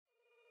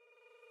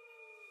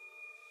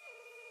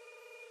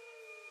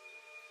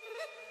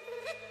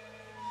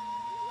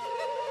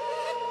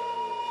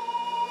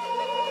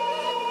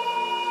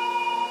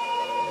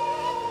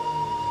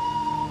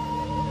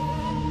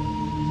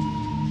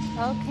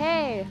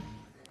Okay.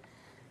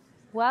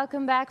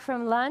 Welcome back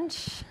from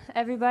lunch,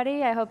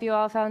 everybody. I hope you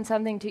all found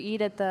something to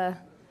eat at the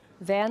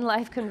Van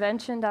Life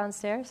convention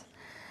downstairs.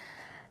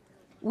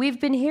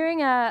 We've been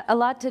hearing a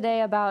lot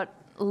today about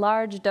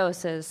large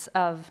doses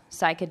of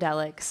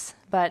psychedelics,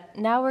 but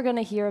now we're going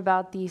to hear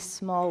about these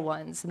small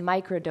ones,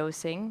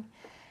 microdosing.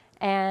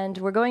 And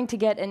we're going to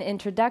get an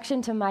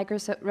introduction to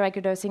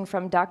microdosing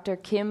from Dr.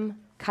 Kim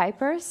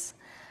Kuypers.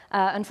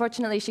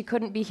 Unfortunately, she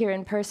couldn't be here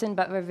in person,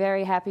 but we're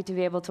very happy to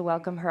be able to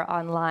welcome her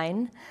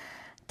online.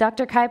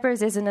 Dr.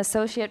 Kuypers is an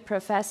associate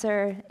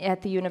professor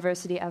at the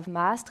University of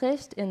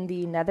Maastricht in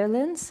the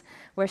Netherlands,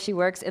 where she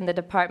works in the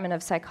Department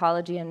of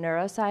Psychology and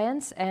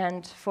Neuroscience.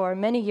 And for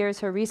many years,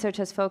 her research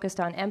has focused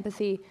on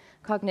empathy,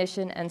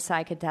 cognition, and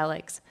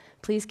psychedelics.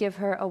 Please give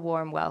her a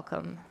warm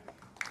welcome.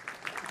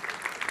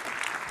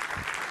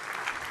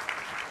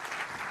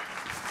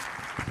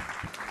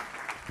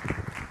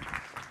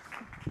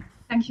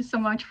 Thank you so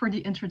much for the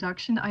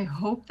introduction. I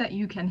hope that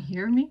you can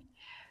hear me.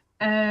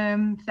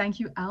 Thank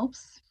you,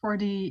 ALPS, for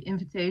the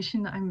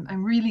invitation.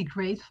 I'm really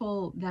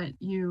grateful that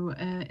you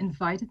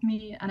invited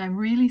me, and I'm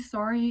really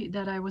sorry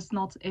that I was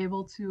not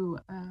able to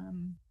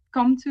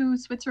come to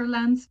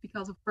Switzerland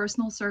because of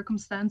personal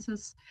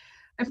circumstances.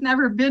 I've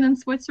never been in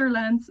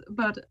Switzerland,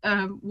 but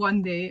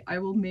one day I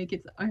will make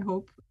it, I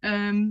hope.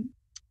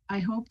 I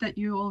hope that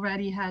you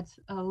already had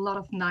a lot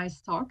of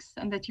nice talks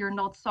and that you're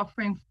not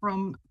suffering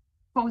from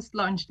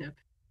post-lunch dip.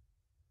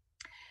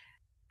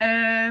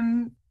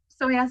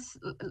 So yes,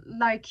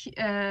 like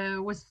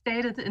was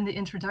stated in the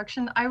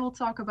introduction, I will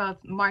talk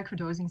about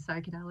microdosing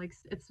psychedelics.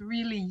 It's a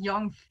really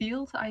young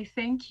field, I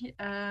think,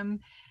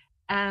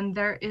 and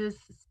there is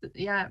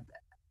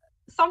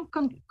some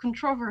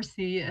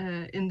controversy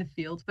in the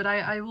field, but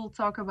I will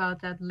talk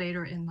about that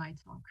later in my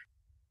talk.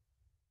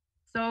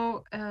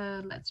 So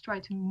let's try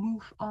to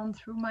move on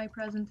through my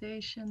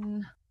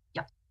presentation.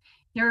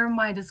 Here are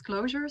my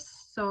disclosures.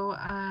 So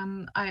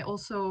I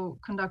also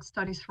conduct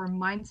studies for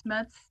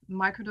MindMed,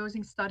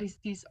 microdosing studies.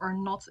 These are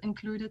not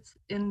included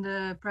in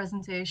the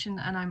presentation,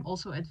 and I'm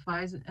also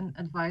an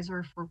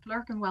advisor for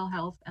Clerkenwell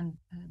Health and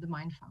the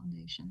Mind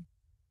Foundation.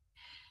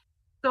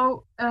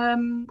 So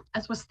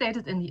as was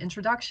stated in the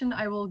introduction,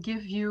 I will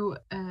give you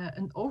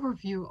an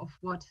overview of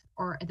what,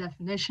 or a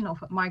definition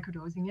of what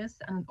microdosing is,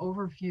 and an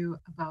overview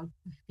about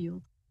the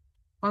field.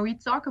 When we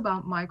talk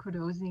about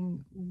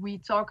microdosing, we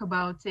talk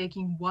about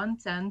taking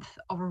 1/10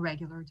 of a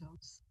regular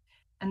dose.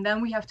 And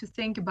then we have to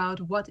think about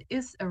what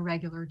is a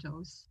regular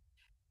dose.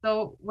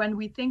 So when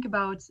we think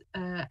about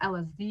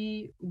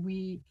LSD,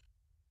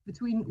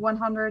 between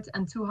 100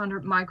 and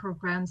 200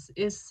 micrograms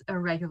is a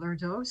regular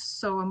dose.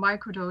 So a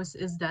microdose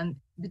is then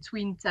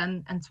between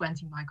 10 and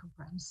 20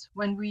 micrograms.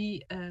 When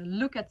we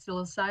look at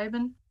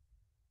psilocybin,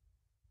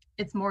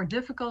 it's more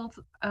difficult.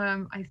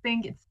 I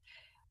think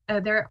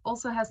there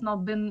also has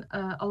not been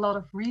a lot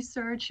of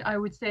research. I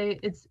would say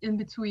it's in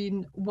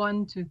between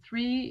 1 to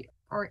 3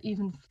 or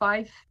even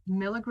 5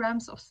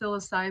 milligrams of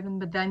psilocybin,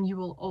 but then you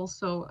will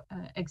also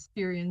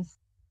experience,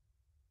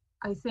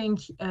 I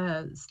think,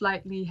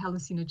 slightly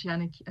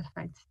hallucinogenic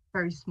effects,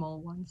 very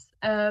small ones.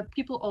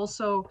 People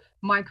also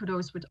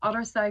microdose with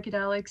other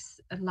psychedelics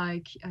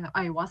like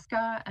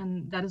ayahuasca,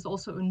 and that is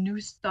also a new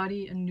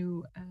study, a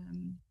new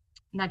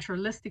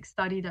naturalistic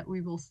study that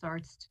we will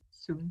start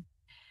soon.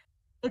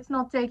 It's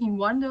not taking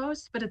one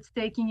dose, but it's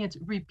taking it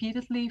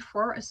repeatedly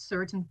for a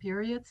certain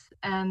period,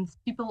 and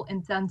people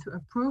intend to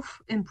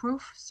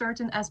improve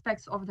certain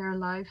aspects of their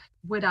life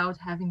without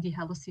having the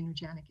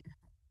hallucinogenic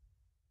effect.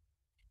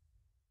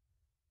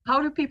 How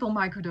do people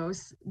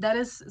microdose? That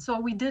is, so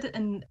we did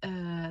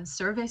a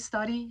survey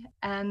study,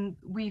 and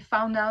we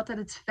found out that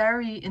it's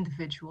very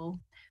individual.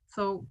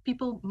 So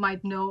people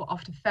might know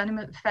of the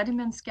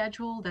Fadiman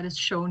schedule that is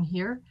shown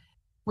here,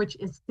 which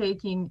is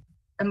taking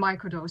a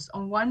microdose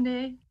on one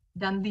day,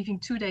 then leaving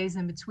 2 days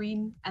in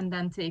between, and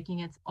then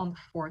taking it on the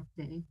 4th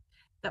day.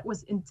 That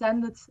was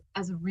intended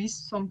as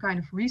some kind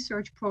of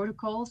research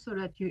protocol so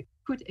that you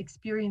could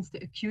experience the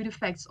acute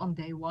effects on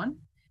day 1,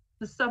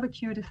 the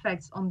subacute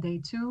effects on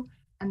day 2,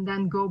 and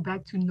then go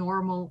back to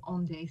normal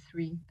on day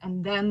 3.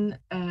 And then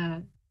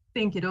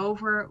think it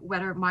over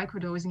whether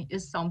microdosing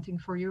is something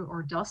for you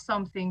or does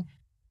something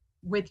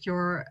with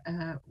your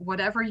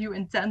whatever you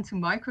intend to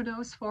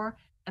microdose for,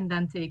 and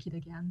then take it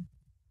again.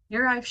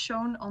 Here I've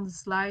shown on the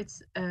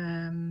slides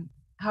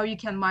how you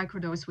can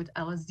microdose with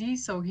LSD.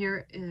 So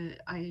here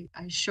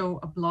I show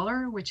a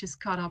blotter, which is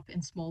cut up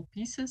in small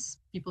pieces.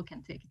 People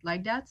can take it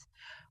like that.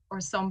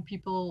 Or some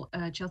people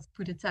just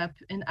put a tap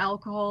in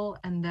alcohol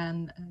and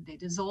then they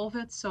dissolve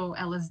it. So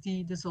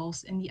LSD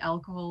dissolves in the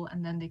alcohol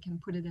and then they can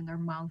put it in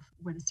their mouth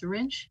with a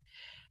syringe.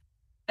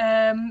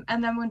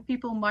 And then when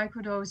people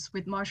microdose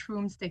with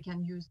mushrooms, they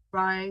can use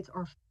dried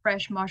or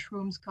fresh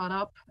mushrooms cut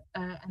up.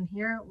 And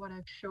here, what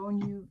I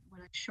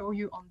show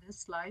you on this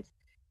slide,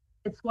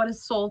 it's what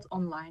is sold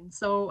online.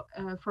 So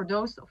for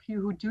those of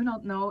you who do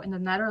not know, in the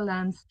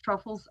Netherlands,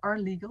 truffles are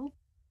legal.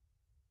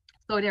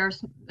 So they are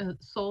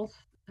sold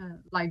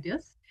like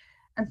this.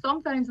 And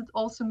sometimes it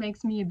also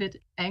makes me a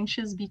bit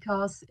anxious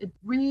because it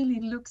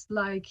really looks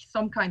like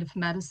some kind of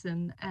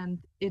medicine, and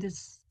it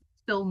is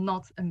still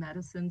not a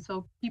medicine.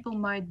 So people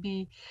might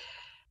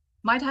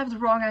have the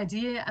wrong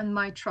idea and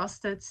might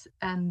trust it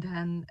and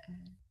then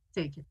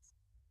take it.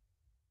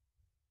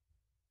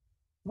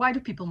 Why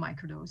do people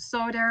microdose?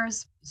 So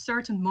there's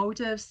certain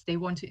motives. They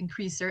want to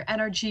increase their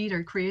energy,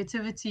 their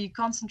creativity,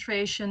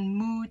 concentration,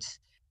 mood.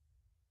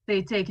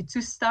 They take it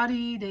to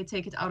study, they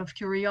take it out of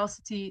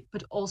curiosity,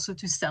 but also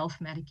to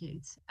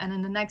self-medicate. And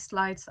in the next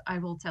slides, I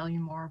will tell you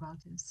more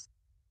about this.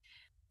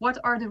 What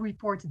are the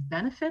reported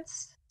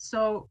benefits?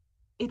 So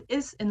it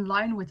is in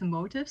line with the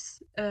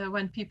motives.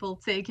 When people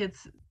take it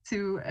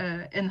to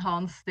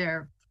enhance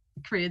their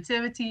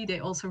creativity, they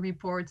also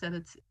report that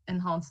it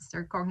enhances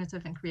their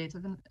cognitive and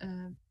creative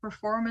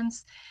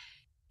performance.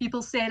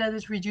 People say that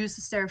it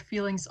reduces their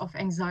feelings of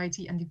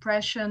anxiety and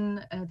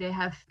depression. They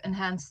have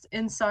enhanced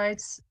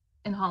insights,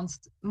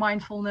 enhanced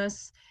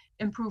mindfulness,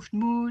 improved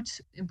mood,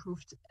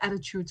 improved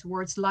attitude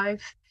towards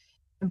life,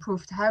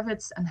 improved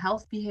habits and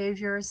health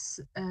behaviors.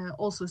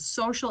 Also,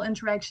 social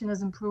interaction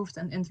is improved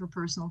and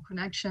interpersonal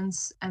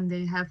connections. And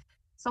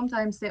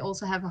sometimes they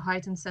also have a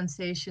heightened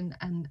sensation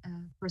and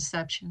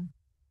perception.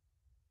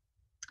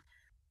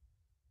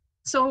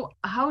 So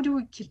how do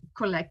we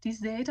collect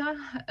these data?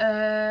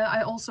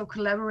 I also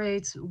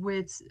collaborate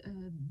with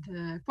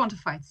the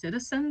Quantified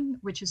Citizen,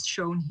 which is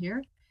shown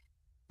here.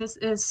 This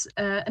is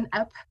an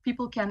app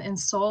people can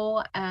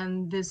install,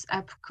 and this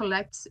app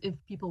collects, if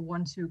people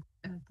want to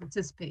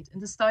participate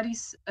in the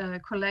studies,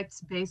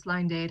 collects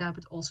baseline data,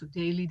 but also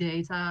daily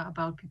data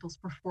about people's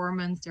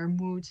performance, their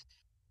mood,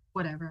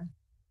 whatever.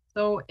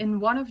 So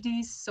in one of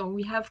these, so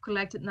we have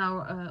collected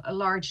now a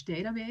large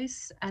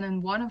database, and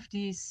in one of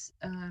these,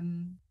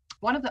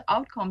 one of the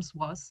outcomes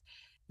was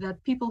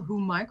that people who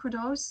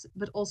microdose,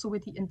 but also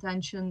with the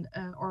intention,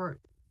 or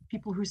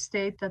people who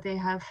state that they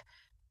have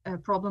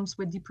problems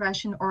with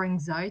depression or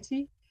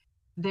anxiety,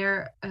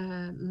 their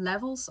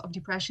levels of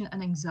depression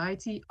and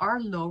anxiety are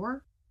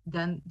lower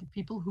than the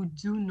people who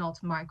do not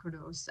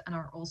microdose and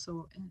are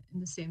also in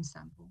the same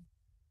sample.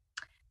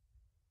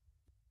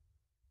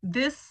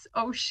 This,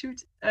 oh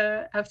shoot,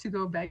 I have to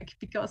go back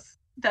because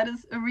that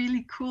is a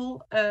really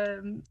cool,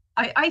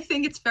 I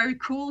think it's very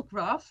cool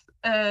graph.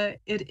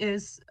 It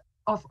is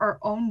of our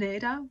own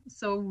data.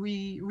 So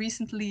we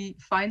recently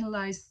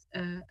finalized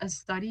a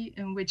study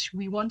in which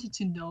we wanted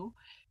to know,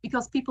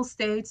 because people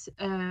state,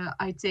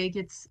 I take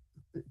it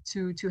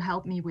to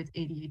help me with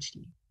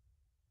ADHD.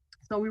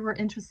 So we were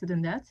interested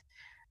in that.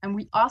 And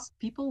we asked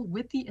people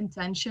with the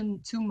intention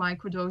to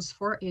microdose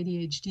for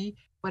ADHD,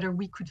 whether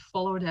we could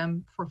follow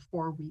them for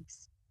 4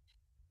 weeks.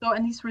 So,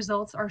 and these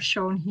results are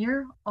shown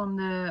here. On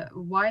the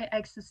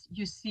y-axis,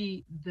 you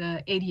see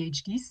the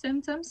ADHD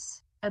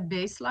symptoms at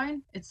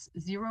baseline. It's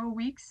 0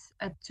 weeks,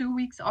 at 2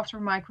 weeks after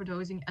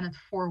microdosing, and at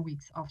 4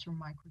 weeks after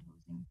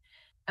microdosing.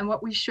 And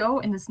what we show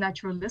in this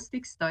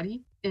naturalistic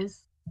study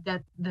is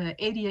that the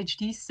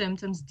ADHD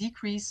symptoms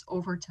decrease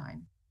over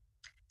time,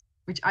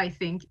 which I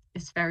think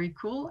is very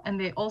cool. And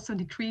they also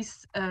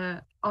decrease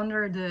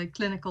under the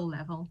clinical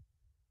level.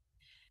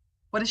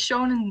 What is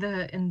shown in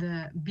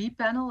the B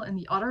panel and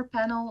the other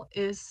panel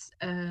is,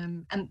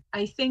 and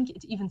I think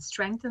it even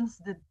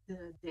strengthens the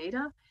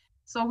data.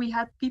 So we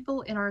had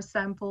people in our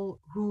sample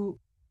who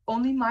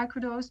only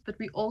microdosed, but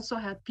we also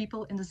had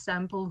people in the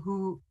sample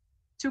who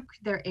took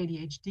their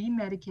ADHD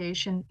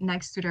medication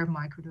next to their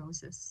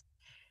microdoses.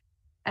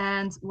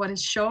 And what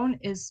is shown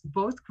is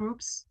both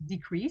groups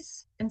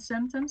decrease in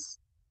symptoms,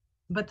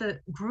 but the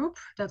group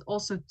that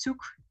also took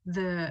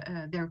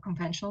their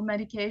conventional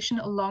medication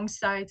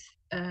alongside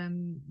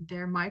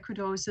their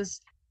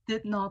microdoses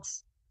did not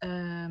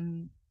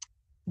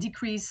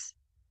decrease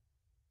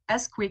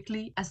as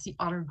quickly as the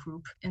other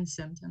group in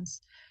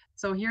symptoms.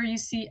 So here you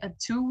see at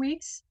 2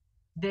 weeks,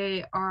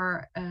 they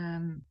are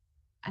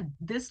at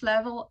this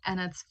level, and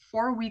at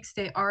 4 weeks,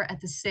 they are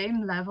at the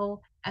same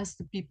level as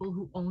the people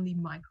who only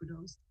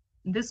microdosed.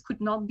 This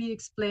could not be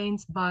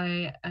explained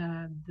by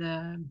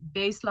the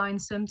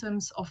baseline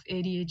symptoms of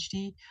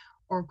ADHD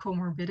or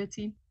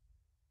comorbidity.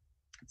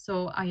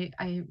 So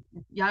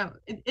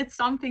it's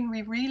something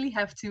we really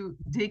have to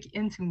dig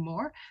into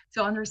more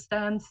to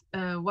understand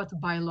what the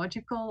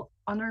biological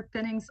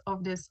underpinnings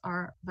of this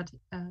are. But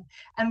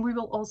and we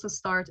will also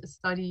start a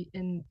study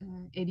in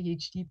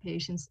ADHD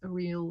patients, a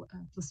real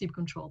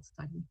placebo-controlled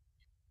study.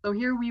 So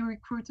here we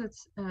recruited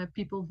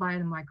people via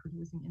the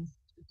Microdosing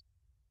Institute.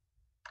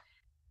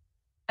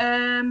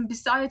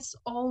 Besides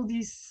all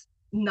these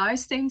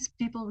nice things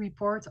people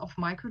report of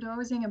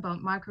microdosing, about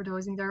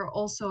microdosing, there are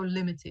also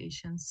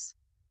limitations.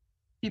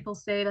 People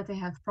say that they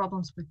have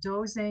problems with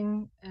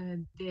dosing.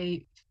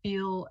 They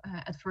feel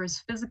adverse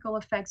physical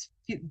effects,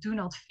 do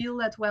not feel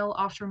that well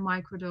after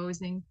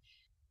microdosing.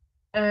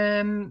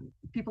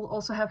 People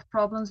also have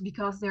problems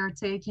because they are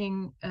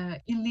taking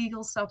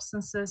illegal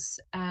substances,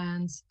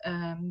 and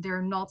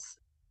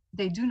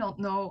they do not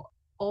know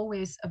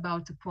always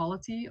about the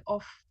quality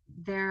of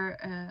their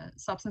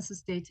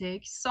substances they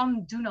take.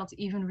 Some do not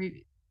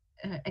even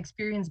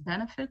experience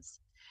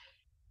benefits.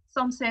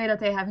 Some say that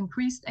they have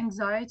increased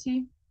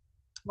anxiety,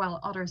 while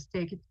others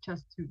take it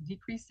just to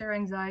decrease their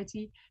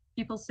anxiety.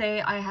 People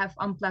say I have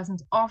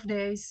unpleasant off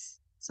days,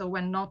 so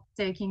when not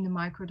taking the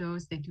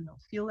microdose, they do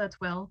not feel that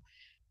well.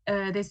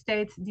 They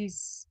state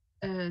these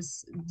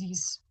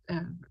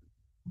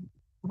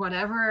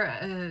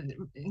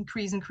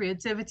increase in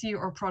creativity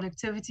or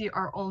productivity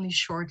are only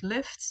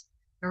short-lived.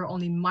 There are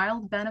only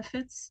mild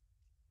benefits.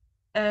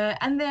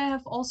 And they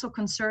have also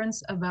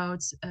concerns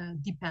about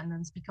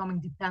dependence, becoming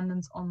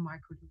dependent on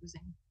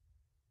microdosing.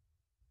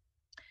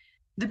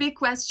 The big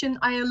question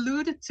I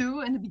alluded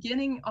to in the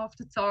beginning of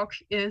the talk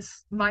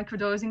is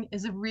microdosing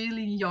is a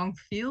really young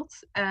field.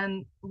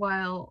 And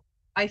while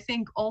I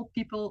think all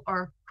people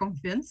are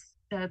convinced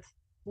that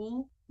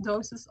full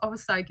doses of a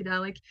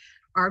psychedelic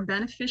are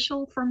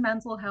beneficial for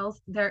mental health,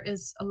 there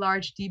is a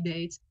large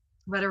debate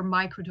whether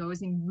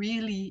microdosing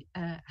really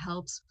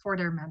helps for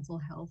their mental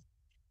health.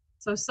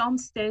 So some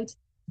state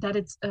that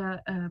it's a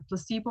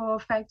placebo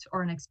effect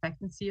or an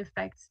expectancy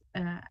effect.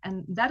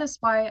 And that is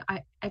why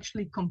I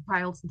actually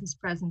compiled this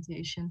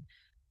presentation.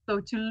 So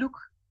to look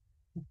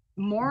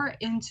more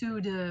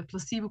into the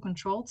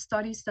placebo-controlled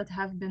studies that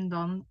have been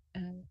done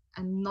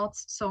and not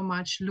so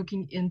much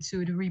looking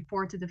into the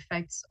reported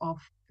effects of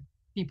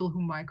people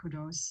who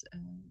microdose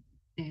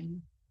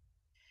daily.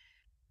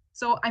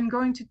 So I'm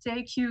going to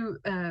take you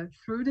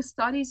through the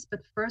studies,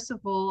 but first of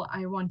all,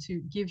 I want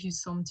to give you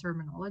some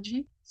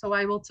terminology. So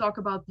I will talk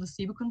about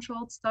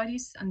placebo-controlled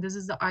studies, and this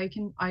is the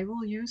icon I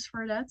will use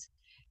for that.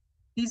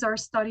 These are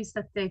studies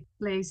that take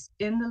place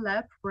in the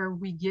lab where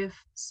we give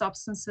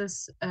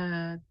substances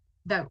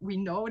that we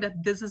know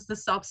that this is the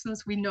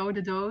substance, we know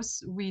the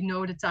dose, we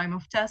know the time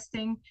of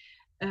testing.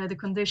 The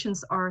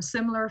conditions are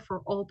similar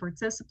for all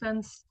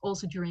participants,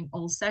 also during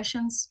all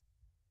sessions.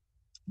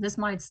 This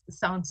might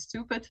sound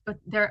stupid, but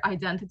their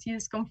identity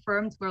is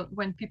confirmed. Well,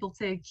 when people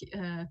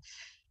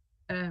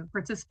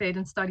participate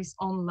in studies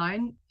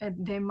online,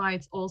 they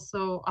might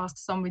also ask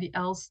somebody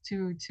else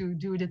to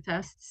do the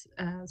tests.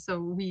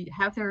 So we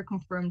have their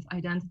confirmed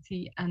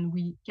identity and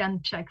we can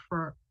check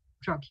for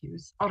drug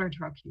use, other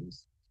drug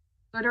use.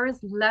 So there is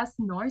less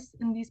noise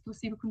in these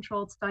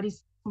placebo-controlled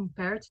studies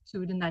compared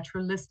to the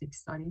naturalistic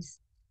studies.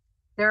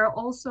 There are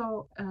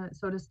also,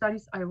 so the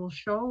studies I will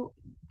show,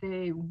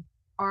 they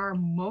are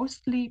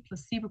mostly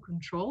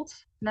placebo-controlled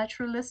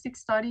naturalistic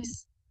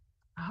studies.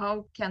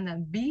 How can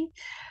that be?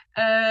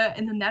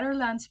 In the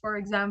Netherlands, for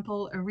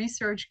example, a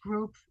research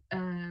group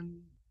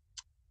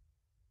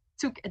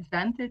took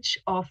advantage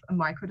of a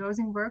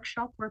microdosing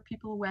workshop where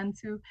people went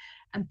to,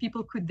 and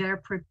people could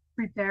there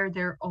prepare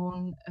their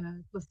own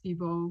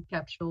placebo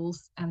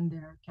capsules and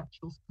their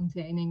capsules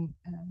containing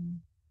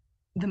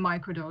the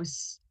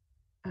microdose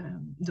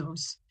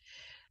dose.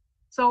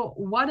 So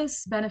what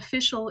is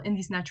beneficial in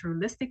these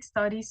naturalistic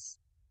studies?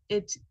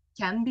 It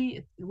can be,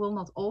 it will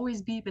not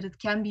always be, but it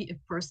can be a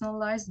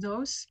personalized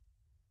dose.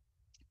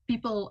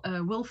 People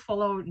will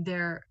follow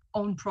their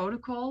own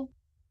protocol.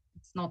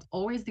 It's not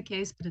always the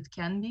case, but it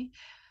can be.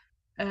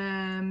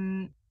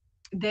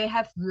 They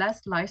have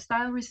less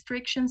lifestyle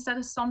restrictions. That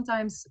is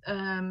sometimes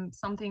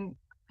something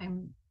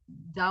I'm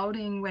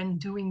doubting when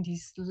doing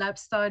these lab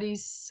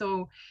studies.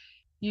 So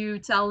you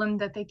tell them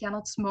that they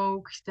cannot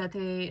smoke, that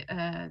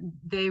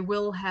they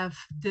will have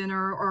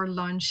dinner or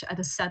lunch at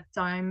a set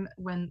time.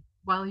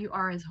 While you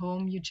are at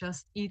home, you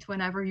just eat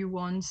whenever you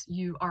want.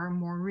 You are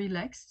more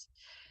relaxed,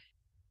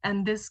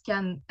 and this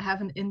can have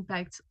an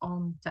impact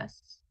on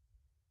tests.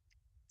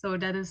 So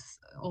that is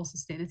also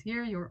stated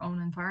here, your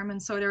own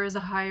environment. So there is a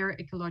higher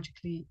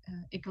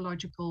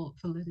ecological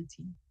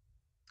validity.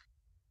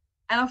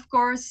 And of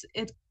course,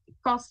 it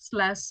costs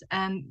less,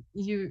 and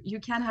you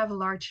can have a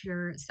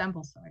larger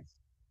sample size.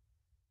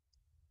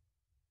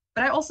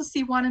 But I also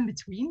see one in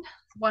between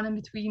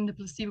the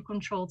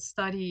placebo-controlled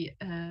study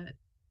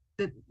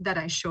that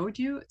I showed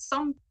you.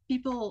 Some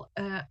people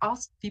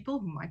asked people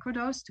who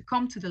microdose to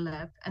come to the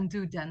lab and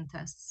do den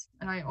tests.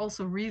 And I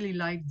also really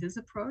like this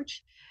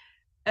approach.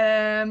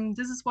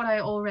 This is what I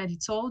already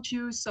told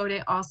you. So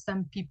they asked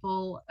them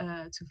people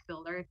to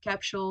fill their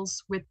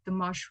capsules with the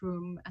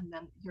mushroom, and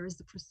then here's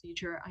the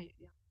procedure.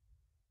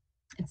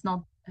 It's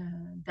not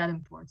that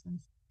important.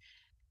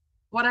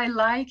 What I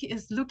like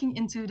is looking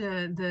into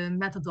the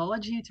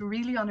methodology to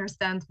really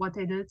understand what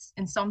they did.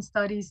 In some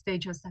studies, they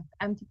just have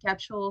empty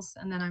capsules.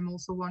 And then I'm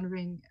also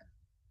wondering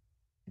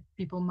if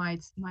people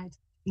might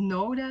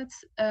know that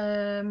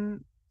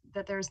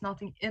there's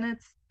nothing in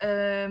it.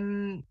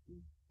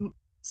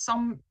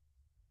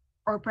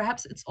 Or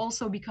perhaps it's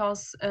also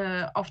because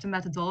of the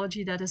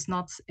methodology that is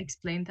not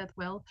explained that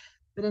well.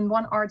 But in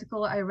one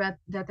article, I read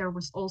that there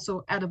was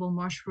also edible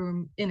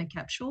mushroom in a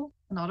capsule,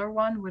 another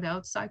one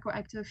without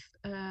psychoactive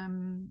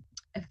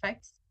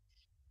effects.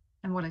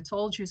 And what I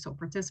told you, so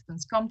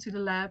participants come to the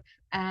lab,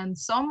 and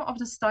some of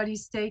the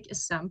studies take a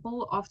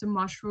sample of the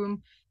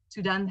mushroom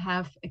to then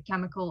have a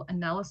chemical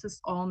analysis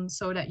on,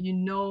 so that you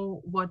know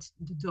what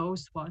the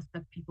dose was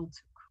that people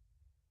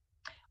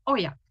took. Oh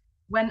yeah,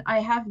 when I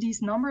have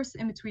these numbers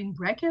in between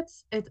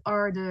brackets, it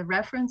are the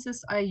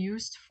references I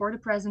used for the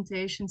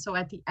presentation. So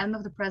at the end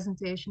of the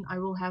presentation, I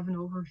will have an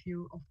overview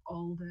of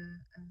all the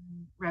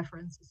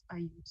references I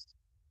used.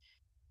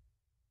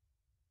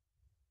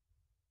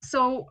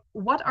 So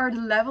what are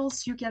the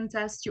levels you can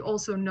test? You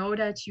also know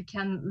that you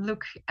can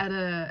look at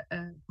a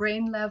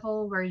brain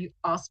level where you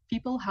ask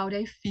people how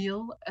they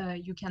feel.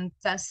 You can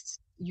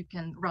test, you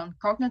can run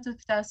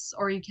cognitive tests,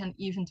 or you can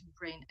even do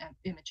brain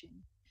imaging.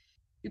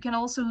 You can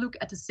also look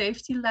at the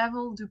safety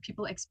level. Do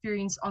people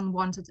experience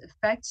unwanted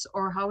effects,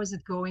 or how is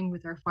it going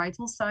with their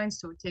vital signs?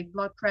 So take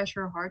blood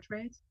pressure, heart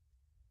rate.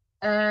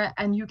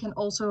 And you can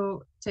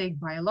also take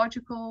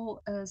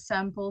biological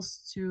samples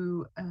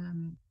to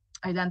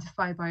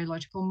identify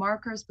biological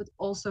markers, but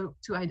also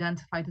to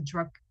identify the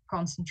drug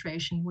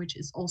concentration, which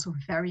is also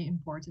very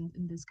important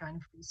in this kind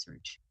of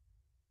research.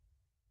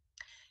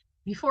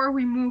 Before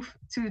we move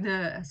to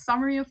the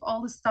summary of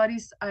all the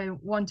studies, I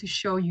want to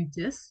show you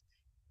this.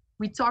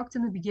 We talked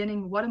in the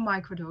beginning what a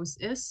microdose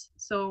is.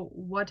 So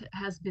what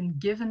has been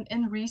given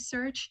in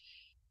research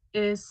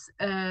is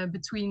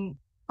between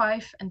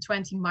 5 and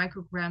 20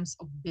 micrograms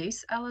of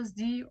base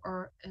LSD,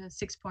 or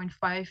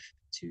 6.5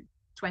 to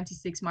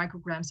 26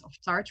 micrograms of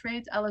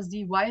tartrate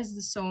LSD. Why is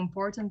this so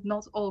important?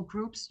 Not all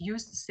groups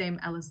use the same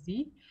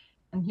LSD.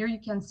 And here you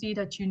can see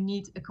that you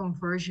need a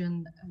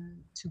conversion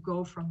to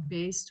go from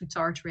base to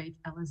tartrate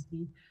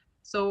LSD.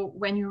 So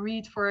when you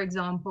read, for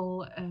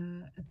example,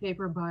 a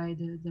paper by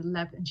the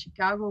lab in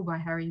Chicago by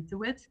Harry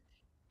DeWitt,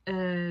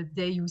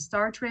 they use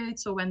tartrate.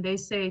 So when they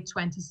say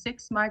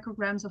 26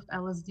 micrograms of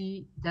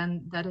LSD,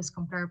 then that is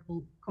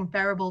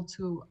comparable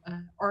to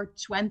or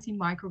 20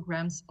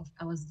 micrograms of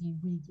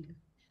LSD we give.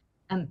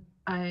 And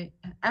I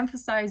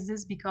emphasize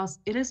this because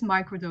it is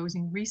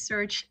microdosing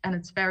research, and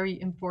it's very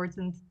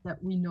important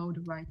that we know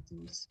the right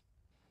dose.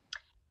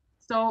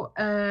 So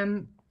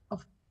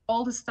of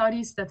all the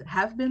studies that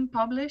have been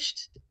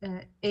published,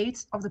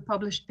 8 of the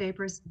published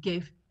papers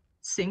gave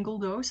single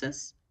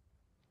doses.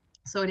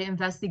 So they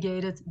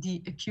investigated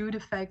the acute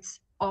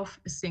effects of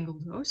a single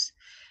dose.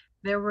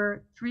 There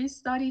were 3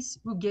 studies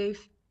who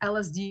gave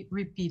LSD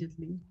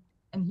repeatedly.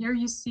 And here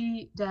you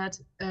see that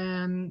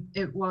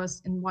it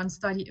was in one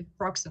study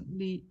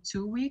approximately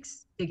 2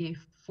 weeks. They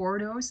gave 4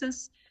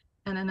 doses.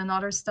 And in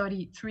another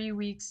study, 3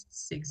 weeks,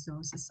 6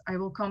 doses. I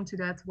will come to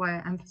that, why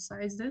I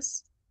emphasize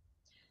this.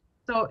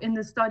 So in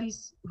the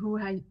studies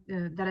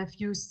that have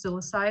used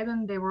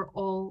psilocybin, they were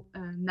all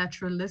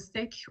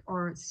naturalistic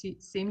or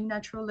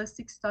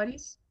semi-naturalistic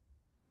studies.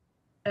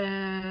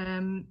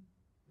 The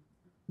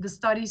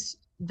studies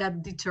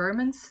that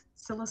determined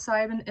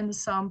psilocybin in the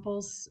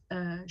samples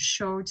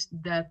showed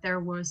that there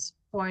was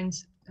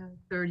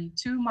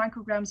 0.32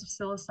 micrograms of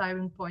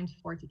psilocybin,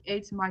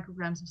 0.48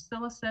 micrograms of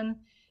psilocin.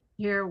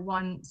 Here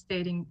one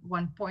stating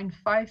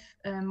 1.5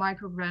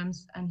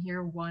 micrograms, and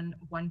here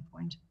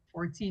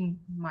 1.14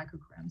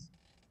 micrograms.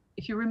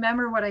 If you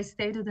remember what I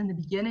stated in the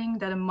beginning,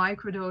 that a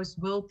microdose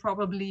will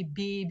probably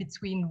be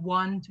between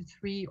 1 to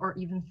 3 or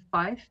even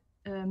 5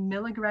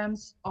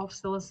 milligrams of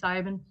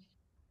psilocybin.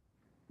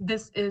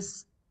 This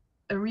is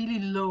a really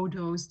low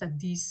dose that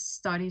these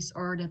studies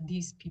or that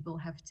these people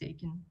have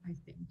taken, I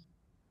think.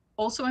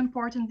 Also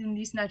important in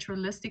these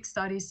naturalistic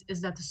studies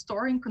is that the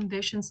storing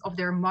conditions of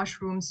their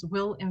mushrooms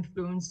will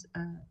influence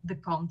the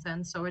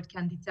content, so it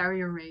can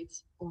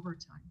deteriorate over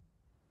time.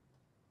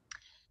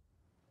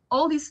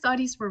 All these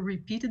studies were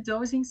repeated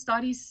dosing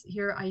studies.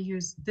 Here I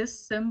use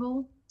this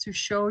symbol to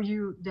show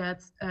you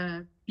that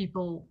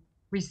people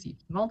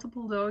received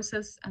multiple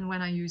doses, and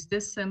when I use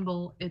this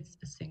symbol, it's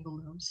a single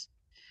dose.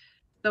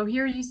 So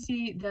here you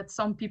see that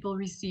some people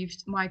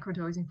received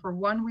microdosing for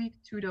 1 week,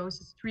 2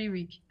 doses, 3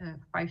 weeks,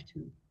 5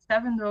 to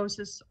 7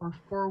 doses, or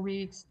 4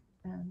 weeks,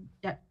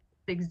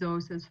 6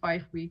 doses,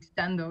 5 weeks,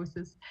 10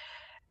 doses.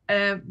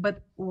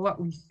 But what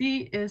we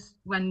see is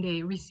when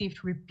they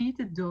received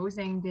repeated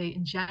dosing, they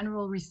in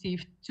general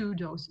received 2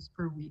 doses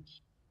per week.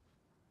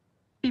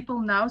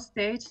 People now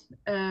state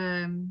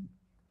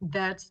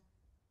that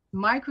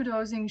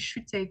microdosing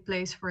should take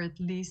place for at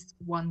least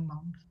 1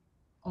 month.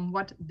 On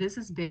what this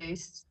is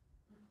based,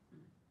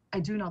 I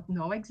do not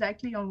know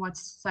exactly on what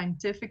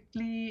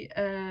scientifically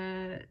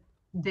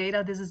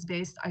data this is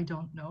based, I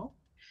don't know.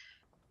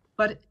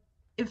 But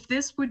if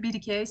this would be the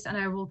case, and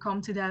I will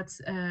come to that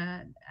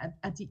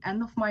at the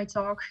end of my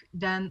talk,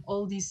 then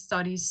all these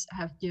studies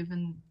have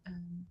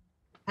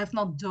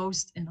not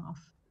dosed enough.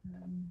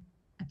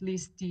 At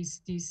least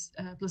these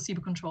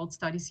placebo-controlled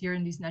studies here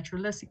in these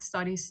naturalistic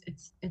studies,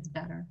 it's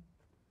better.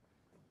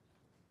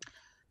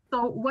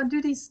 So what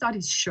do these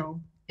studies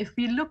show? If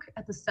we look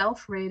at the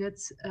self-rated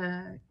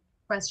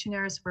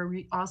questionnaires where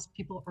we ask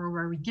people, or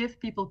where we give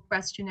people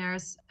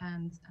questionnaires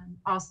and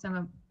ask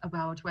them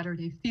about whether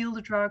they feel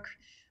the drug,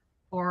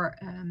 or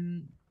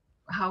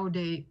how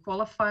they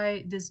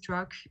qualify this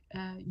drug,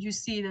 you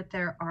see that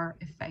there are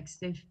effects.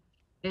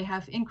 They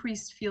have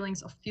increased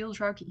feelings of feel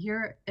drug.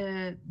 Here,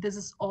 this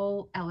is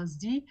all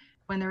LSD.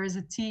 When there is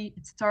a T,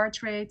 it's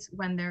tartrate.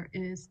 When there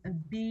is a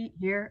B,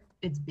 here,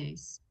 it's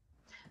base.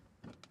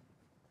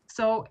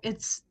 So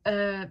it's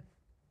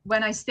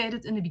when I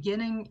stated in the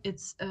beginning,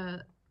 it's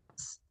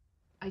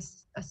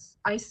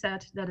I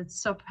said that it's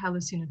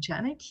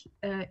sub-hallucinogenic.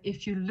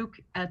 If you look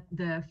at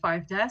the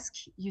 5 desk,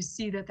 you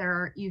see that there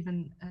are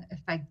even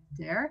effects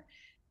there.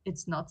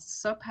 It's not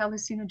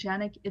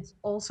sub-hallucinogenic. It's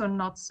also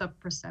not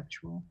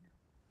sub-perceptual.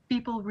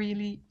 People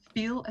really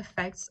feel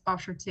effects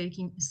after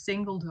taking a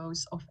single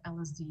dose of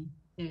LSD.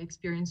 They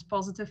experience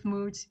positive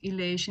mood,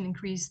 elation,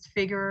 increased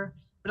vigor,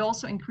 but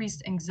also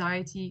increased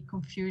anxiety,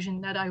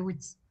 confusion that I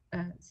would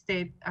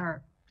state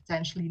are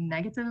potentially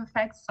negative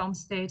effects. Some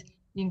state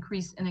the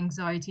increase in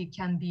anxiety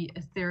can be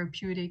a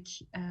therapeutic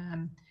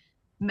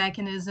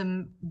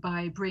mechanism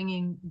by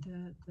bringing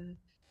the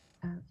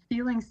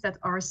feelings that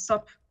are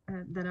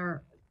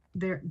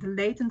the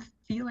latent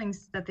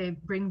feelings that they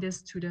bring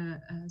this to the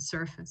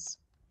surface.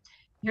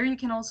 Here you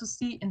can also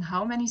see in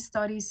how many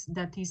studies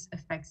that these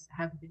effects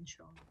have been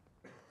shown.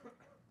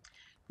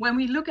 When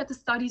we look at the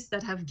studies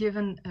that have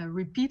given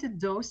repeated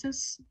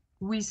doses,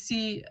 we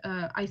see,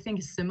 I think,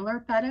 a similar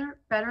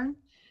pattern.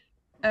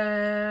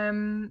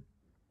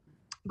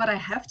 But I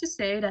have to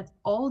say that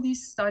all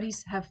these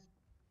studies have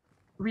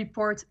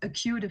report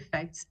acute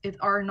effects. It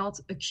are not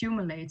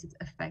accumulated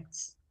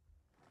effects.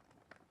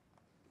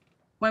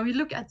 When we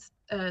look at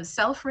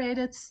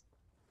self-rated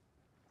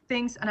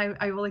things, and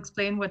I will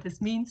explain what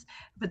this means,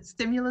 but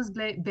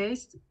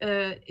stimulus-based,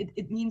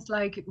 it means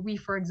like we,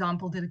 for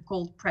example, did a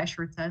cold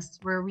pressure test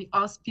where we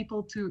asked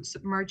people to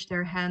submerge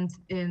their hand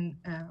in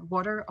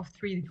water of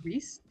 3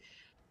 degrees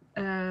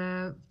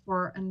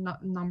for a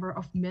number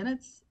of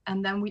minutes.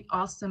 And then we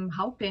asked them,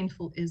 how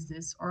painful is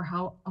this, or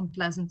how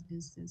unpleasant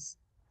is this?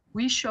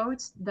 We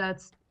showed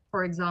that,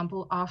 for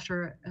example,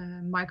 after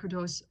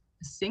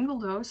a single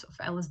dose of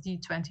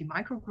LSD 20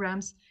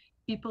 micrograms,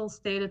 people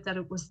stated that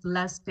it was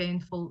less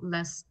painful,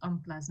 less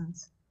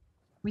unpleasant.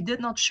 We did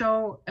not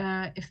show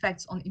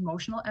effects on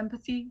emotional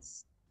empathy.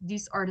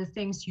 These are the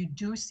things you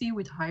do see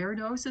with higher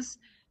doses.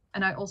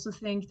 And I also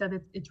think that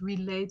it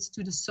relates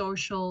to the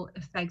social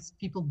effects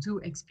people do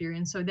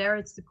experience. So there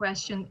it's the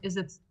question, is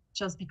it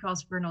just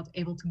because we're not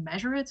able to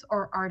measure it,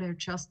 or are there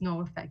just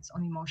no effects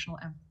on emotional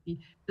empathy?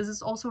 This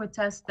is also a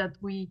test that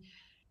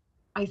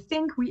I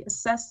think we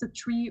assessed it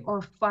 3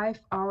 or 5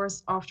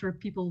 hours after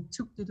people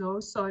took the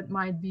dose. So it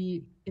might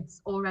be,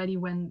 it's already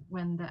when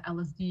the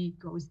LSD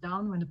goes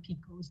down, when the peak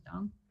goes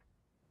down.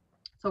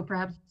 So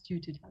perhaps it's due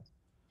to that.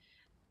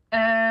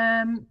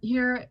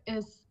 Here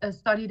is a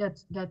study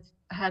that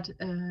had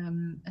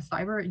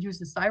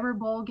used a cyber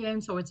ball game.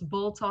 So it's a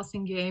ball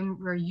tossing game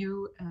where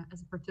you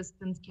as a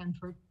participant can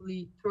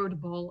virtually throw the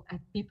ball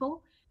at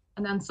people.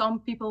 And then some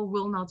people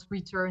will not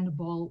return the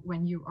ball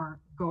when you are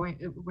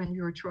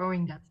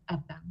throwing that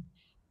at them.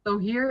 So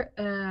here,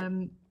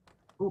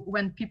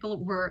 when people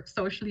were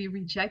socially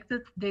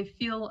rejected, they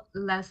feel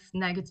less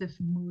negative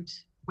mood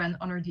when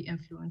under the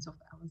influence of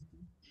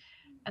LSD.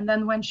 And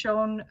then when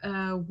shown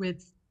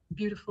with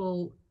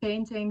beautiful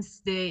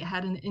paintings, they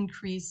had an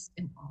increase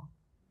in awe.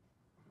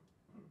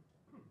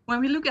 When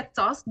we look at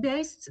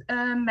task-based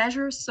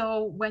measures,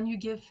 so when you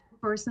give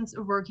persons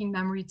a working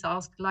memory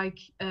task like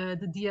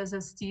the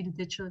DSST,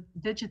 the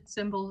digit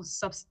symbol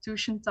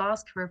substitution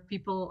task, where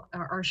people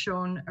are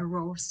shown a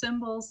row of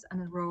symbols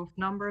and a row of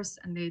numbers,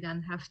 and they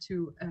then have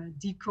to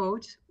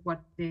decode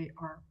what they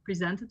are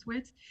presented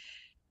with.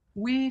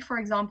 We, for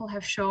example,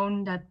 have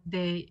shown that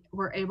they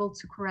were able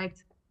to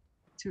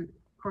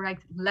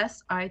correct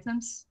less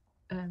items,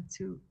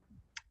 to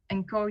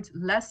encode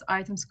less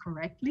items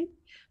correctly,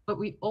 but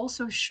we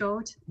also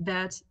showed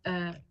that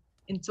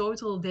in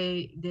total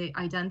they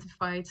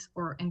identified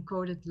or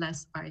encoded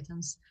less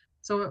items.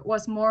 So it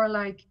was more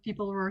like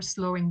people were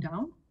slowing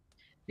down.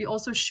 We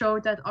also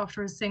showed that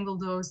after a single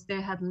dose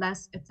they had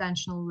less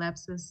attentional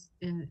lapses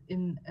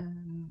in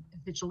a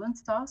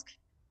vigilance task.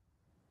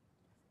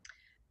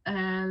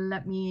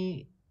 Let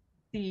me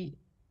see.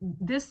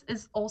 This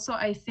is also,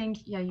 I think,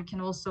 yeah, you can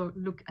also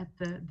look at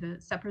the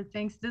separate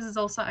things. This is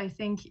also, I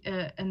think,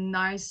 a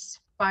nice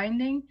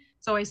finding.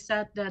 So I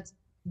said that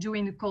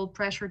doing the cold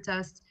pressure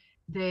test,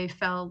 they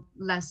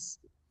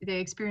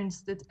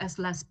experienced it as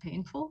less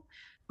painful.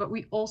 But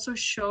we also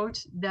showed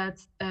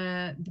that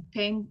the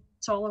pain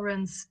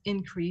tolerance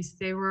increased.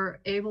 They were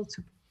able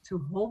to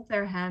hold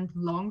their hand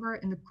longer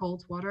in the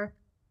cold water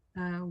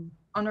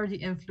under the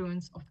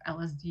influence of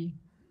LSD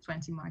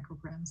 20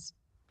 micrograms.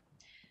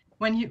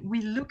 When we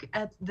look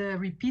at the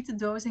repeated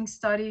dosing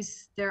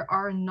studies, there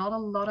are not a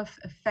lot of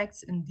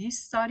effects in these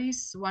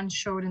studies. One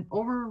showed an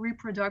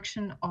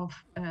over-reproduction of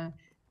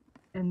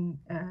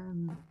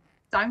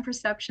time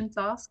perception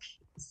task.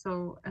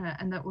 So,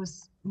 and that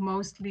was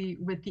mostly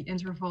with the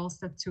intervals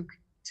that took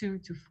 2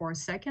 to 4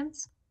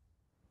 seconds.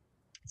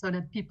 So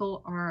that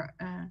people are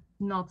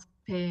not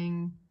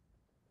paying,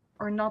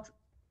 or not,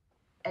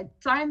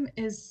 time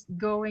is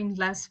going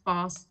less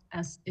fast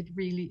as it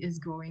really is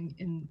going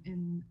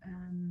in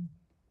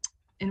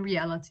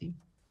reality.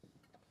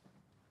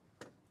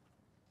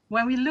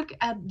 When we look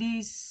at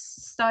these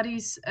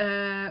studies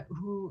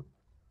who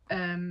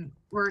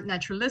were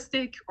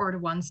naturalistic or the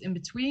ones in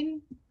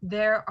between,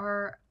 there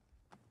are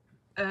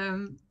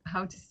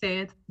how to say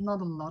it, not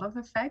a lot of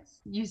effects.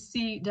 You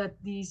see that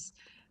these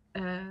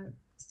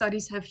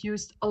studies have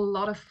used a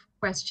lot of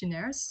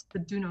questionnaires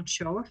but do not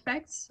show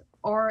effects.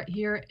 Or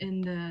here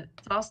in the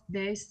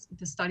task-based,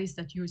 the studies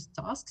that use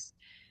tasks,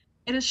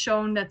 it is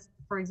shown that,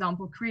 for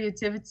example,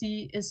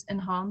 creativity is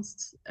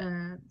enhanced,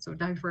 so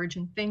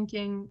divergent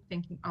thinking,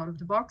 thinking out of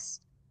the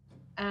box.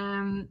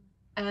 And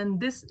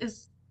this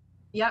is,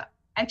 yeah,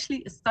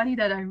 actually a study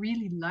that I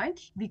really like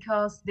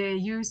because they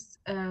used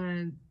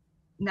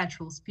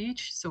natural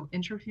speech, so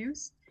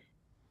interviews,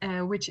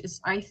 which is,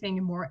 I think,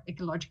 a more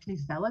ecologically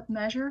valid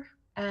measure.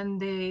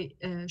 And they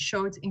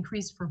showed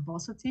increased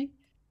verbosity,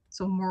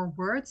 so more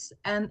words,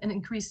 and an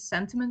increased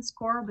sentiment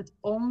score, but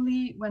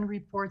only when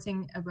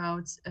reporting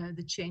about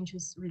the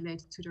changes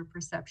related to their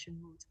perception,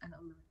 mood, and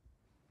alert.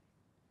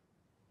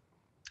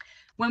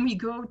 When we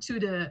go to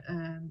the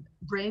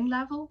brain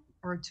level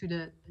or to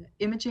the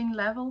imaging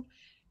level,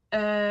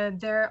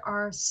 there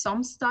are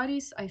some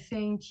studies. I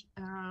think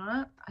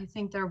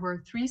there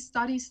were 3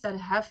 studies that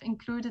have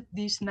included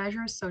these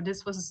measures. So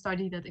this was a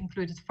study that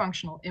included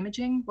functional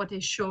imaging. What they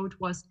showed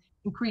was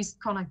increased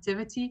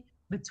connectivity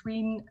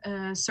between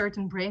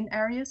certain brain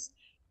areas.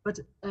 But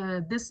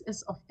this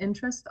is of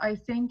interest, I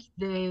think.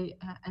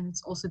 And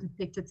it's also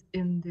depicted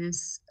in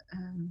this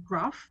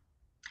graph,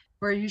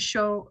 where you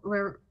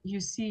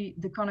see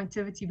the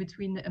connectivity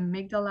between the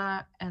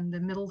amygdala and the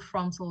middle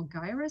frontal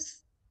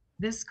gyrus.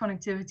 This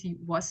connectivity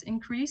was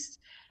increased,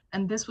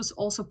 and this was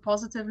also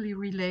positively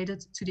related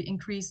to the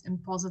increase in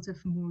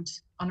positive mood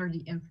under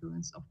the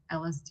influence of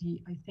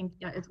LSD. I think,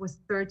 yeah, it was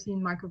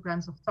 13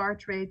 micrograms of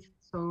tartrate,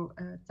 so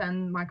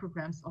 10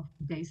 micrograms of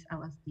base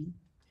LSD.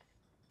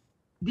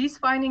 These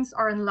findings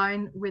are in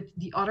line with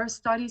the other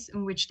studies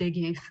in which they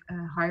gave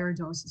higher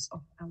doses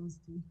of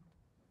LSD.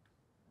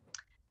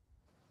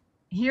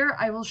 Here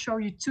I will show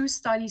you 2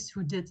 studies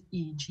who did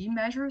EEG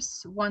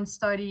measures. One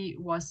study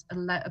was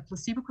a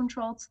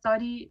placebo-controlled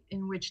study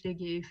in which they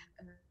gave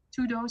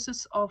 2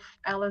 doses of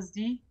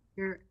LSD.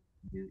 Here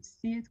you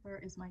see it, where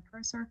is my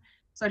cursor?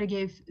 So they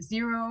gave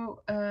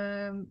 0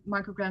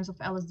 micrograms of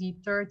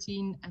LSD,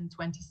 13 and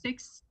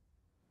 26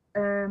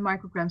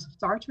 micrograms of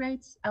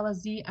tartrate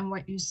LSD. And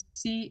what you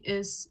see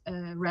is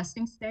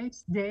resting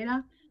state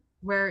data,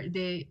 where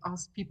they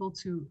asked people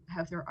to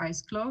have their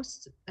eyes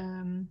closed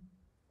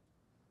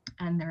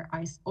and their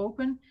eyes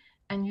open.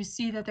 And you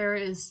see that there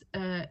is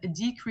a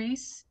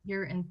decrease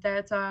here in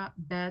theta,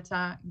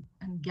 beta,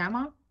 and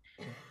gamma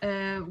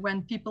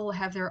when people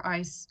have their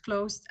eyes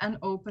closed and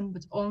open,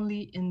 but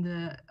only in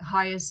the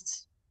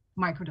highest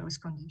microdose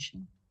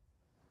condition.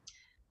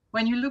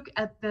 When you look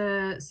at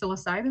the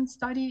psilocybin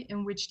study,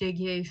 in which they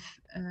gave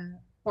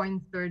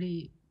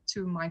 0.32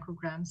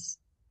 micrograms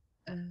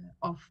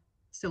of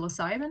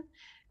psilocybin,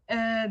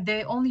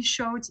 they only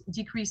showed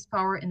decreased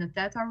power in the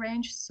theta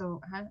range,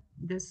 so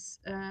this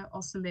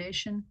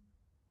oscillation,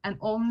 and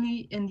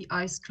only in the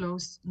eyes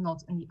closed,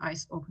 not in the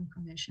eyes open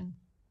condition.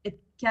 It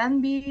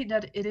can be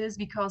that it is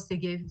because they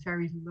gave a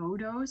very low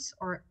dose,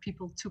 or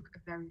people took a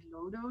very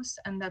low dose,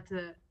 and that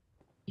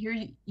here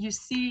you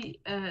see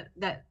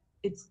that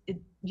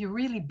you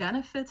really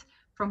benefit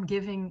from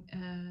giving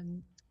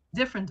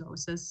different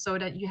doses, so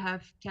that you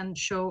can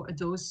show a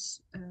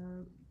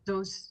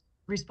dose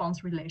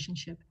response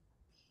relationship.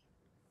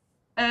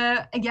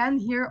 Again,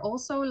 here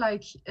also,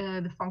 like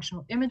the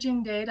functional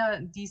imaging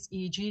data, these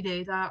EEG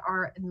data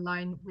are in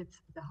line with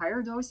the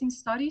higher dosing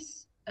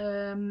studies.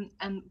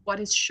 And what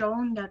is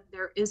shown, that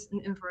there is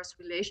an inverse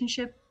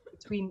relationship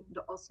between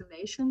the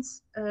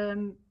oscillations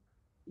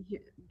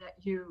that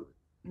you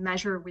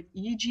measure with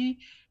EEG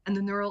and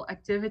the neural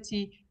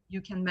activity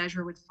you can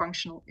measure with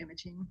functional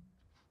imaging.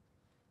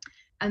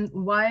 And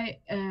why?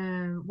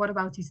 What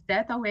about these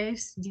theta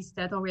waves? These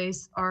theta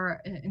waves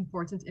are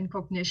important in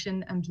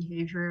cognition and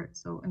behavior,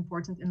 so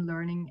important in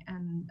learning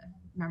and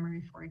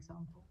memory, for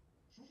example.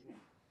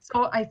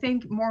 So I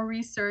think more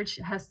research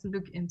has to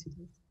look into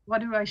this.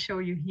 What do I show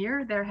you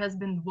here? There has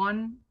been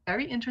one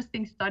very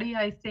interesting study,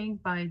 I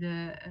think, by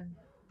the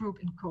group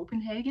in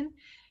Copenhagen.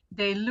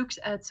 They looked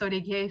at, so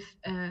they gave,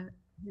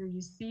 here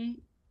you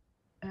see,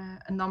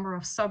 a number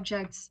of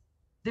subjects,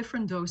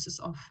 different doses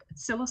of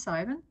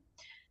psilocybin.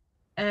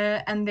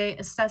 And they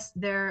assessed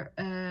their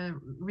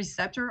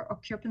receptor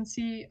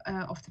occupancy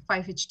of the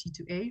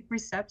 5-HT2A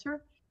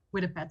receptor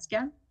with a PET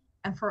scan.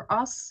 And for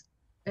us,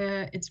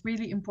 it's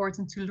really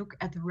important to look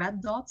at the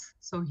red dot.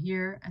 So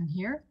here and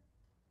here,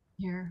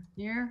 here,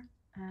 here,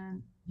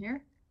 and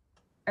here.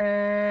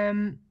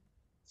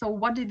 So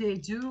what did they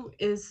do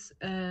is,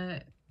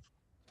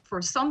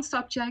 for some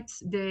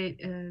subjects,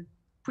 they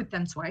put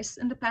them twice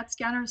in the PET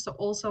scanner. So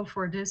also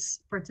for this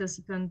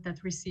participant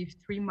that received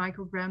 3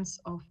 micrograms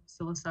of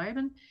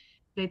psilocybin,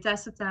 they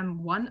tested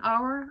them 1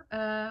 hour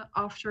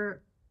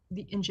after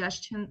the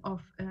ingestion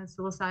of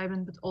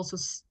psilocybin, but also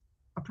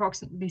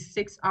approximately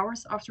 6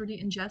 hours after the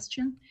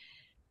ingestion.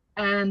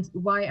 And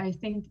why I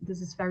think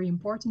this is very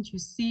important, you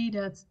see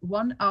that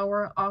 1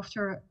 hour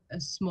after a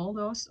small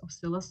dose of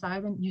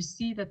psilocybin, you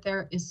see that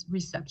there is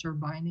receptor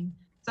binding.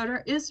 So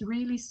there is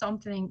really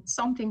something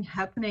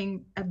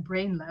happening at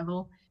brain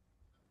level.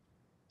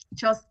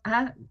 just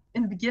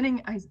in the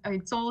beginning, I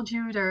told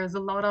you there is a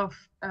lot of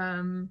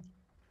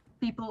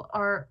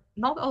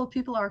not all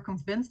people are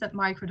convinced that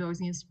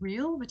microdosing is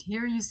real, but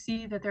here you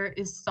see that there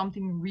is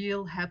something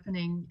real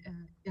happening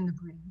in the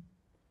brain.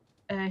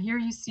 Here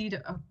you see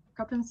the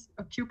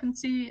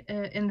occupancy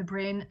in the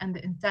brain and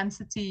the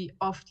intensity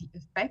of the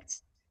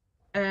effects.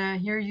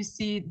 Here you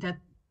see that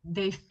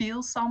they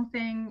feel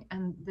something,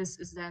 and this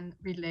is then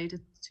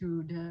related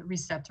to the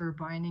receptor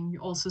binding. You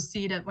also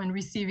see that when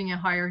receiving a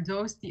higher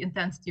dose, the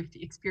intensity of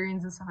the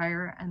experience is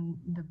higher and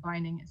the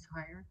binding is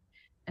higher.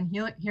 And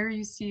here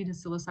you see the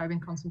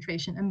psilocybin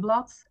concentration in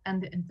blood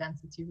and the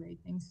intensity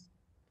ratings.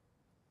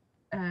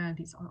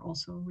 These are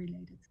also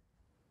related.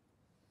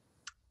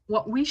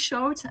 What we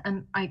showed,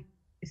 and I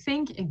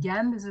think,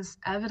 again, this is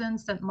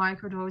evidence that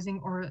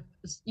microdosing or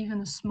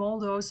even a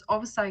small dose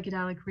of a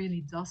psychedelic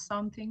really does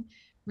something.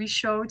 We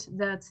showed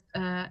that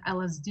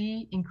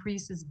LSD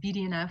increases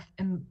BDNF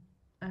in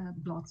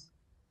blood.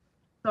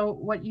 So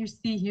what you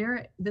see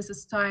here, this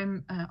is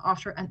time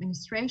after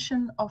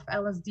administration of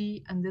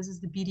LSD, and this is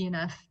the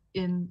BDNF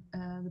in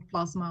the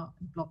plasma,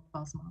 blood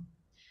plasma.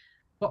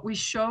 What we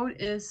showed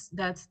is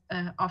that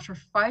after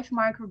 5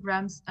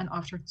 micrograms and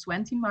after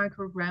 20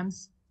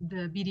 micrograms,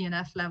 the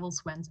BDNF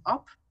levels went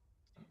up.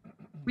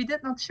 We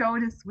did not show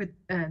this with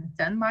 10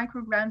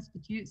 micrograms,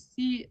 but you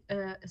see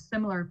a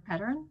similar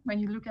pattern when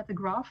you look at the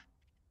graph.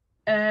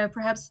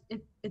 Perhaps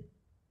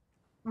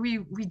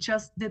we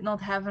just did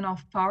not have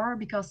enough power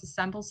because the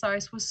sample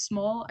size was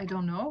small, I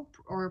don't know.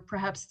 Or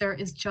perhaps there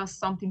is just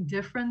something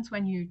different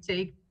when you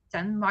take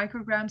 10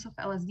 micrograms of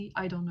LSD,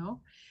 I don't know.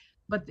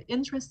 But the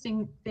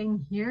interesting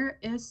thing here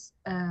is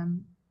a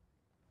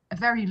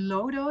very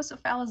low dose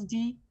of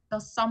LSD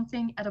does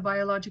something at a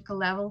biological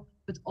level,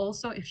 but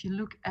also if you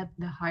look at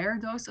the higher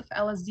dose of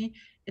LSD,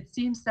 it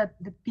seems that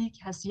the peak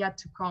has yet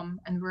to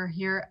come, and we're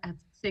here at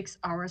 6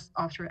 hours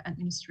after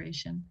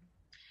administration.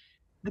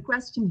 The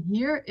question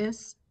here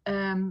is,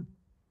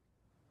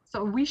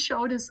 so we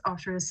show this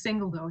after a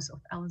single dose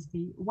of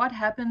LSD. What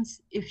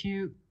happens if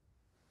you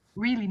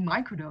really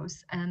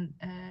microdose and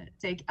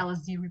take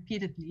LSD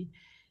repeatedly?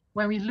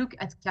 When we look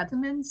at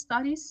ketamine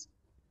studies,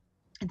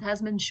 it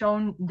has been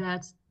shown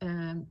that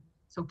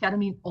so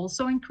ketamine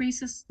also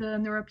increases the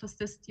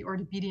neuroplasticity or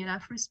the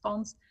BDNF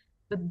response,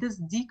 but this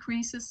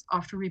decreases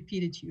after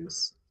repeated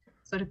use.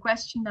 So the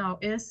question now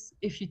is,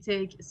 if you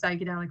take a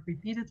psychedelic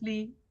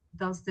repeatedly,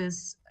 does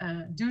this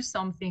do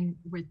something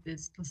with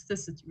this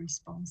plasticity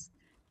response?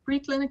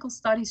 Preclinical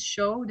studies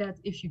show that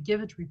if you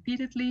give it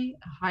repeatedly,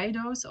 a high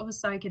dose of a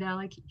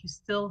psychedelic, you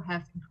still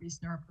have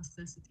increased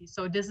neuroplasticity.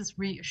 So this is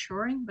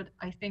reassuring, but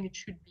I think it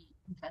should be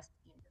investigated.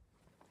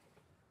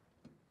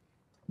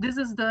 This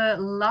is the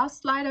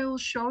last slide I will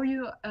show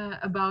you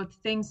about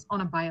things on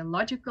a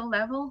biological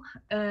level.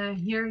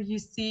 Here you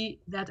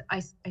see that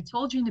I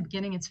told you in the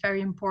beginning, it's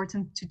very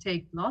important to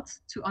take blood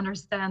to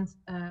understand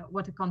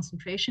what the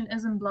concentration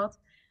is in blood.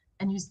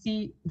 And you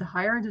see the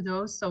higher the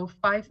dose, so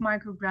 5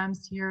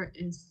 micrograms here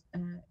is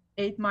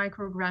 8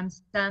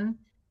 micrograms, 10,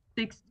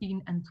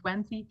 16, and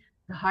 20.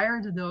 The higher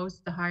the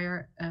dose, the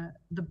higher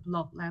the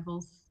blood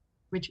levels,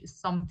 which is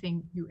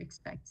something you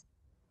expect.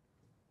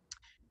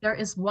 There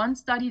is one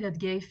study that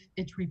gave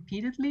it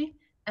repeatedly,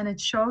 and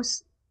it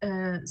shows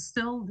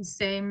still the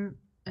same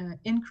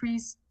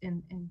increase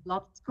in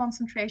blood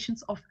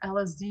concentrations of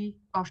LSD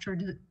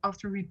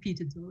after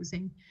repeated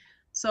dosing.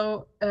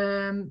 So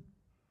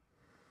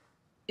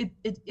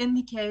it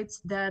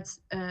indicates that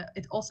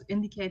it also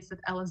indicates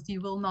that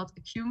LSD will not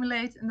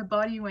accumulate in the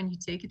body when you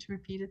take it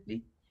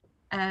repeatedly.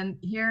 And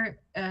here,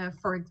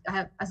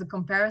 as a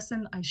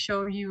comparison, I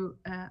show you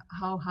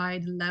how high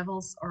the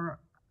levels are.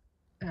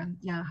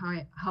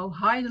 How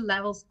high the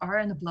levels are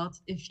in the blood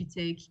if you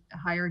take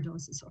higher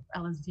doses of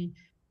LSD.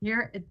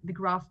 Here, the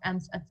graph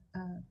ends at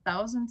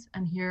 1,000,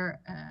 and here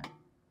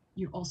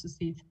you also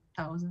see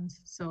 1,000.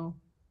 So,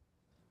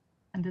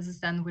 and this is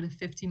then with a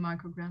 50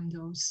 microgram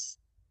dose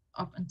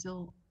up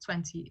until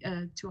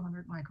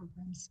 200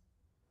 micrograms.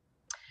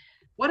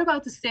 What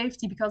about the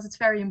safety? Because it's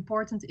very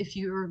important if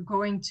you're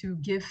going to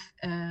give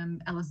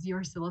LSD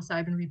or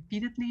psilocybin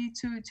repeatedly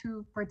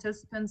to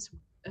participants.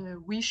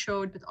 We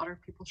showed, but other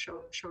people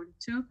showed it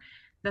too,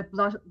 that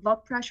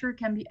blood pressure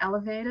can be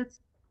elevated,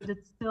 but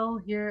it's still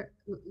here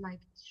like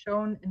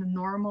shown in a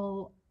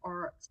normal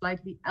or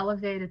slightly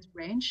elevated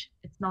range.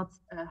 It's not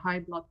high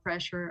blood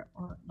pressure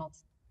or not.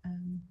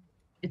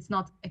 It's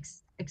not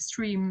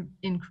extreme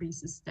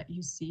increases that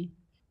you see.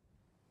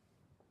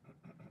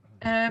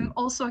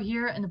 Also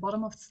here in the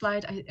bottom of the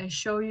slide, I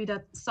show you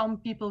that some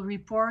people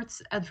report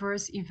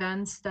adverse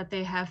events, that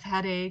they have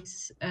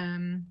headaches,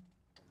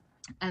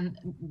 and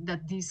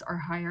that these are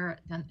higher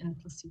than in the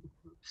placebo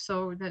group.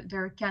 So that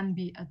there can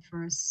be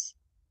adverse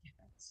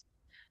effects.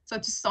 So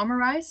to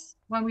summarize,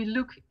 when we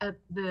look at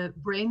the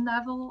brain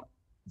level,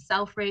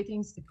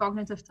 self-ratings, the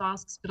cognitive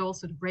tasks, but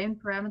also the brain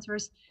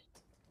parameters,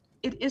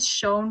 it is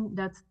shown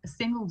that a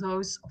single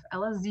dose of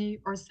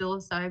LSD or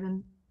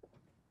psilocybin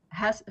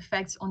has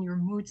effects on your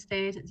mood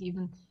state. It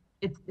even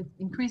It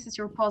increases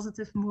your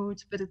positive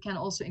mood, but it can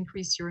also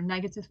increase your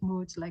negative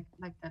mood, like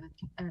that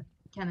it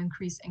can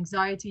increase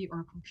anxiety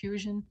or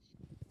confusion.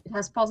 It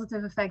has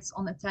positive effects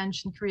on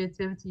attention,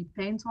 creativity,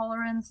 pain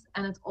tolerance,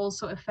 and it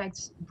also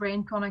affects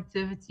brain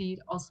connectivity,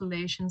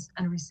 oscillations,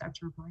 and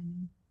receptor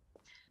binding.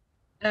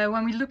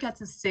 When we look at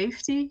the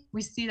safety,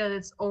 we see that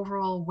it's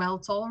overall well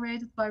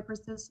tolerated by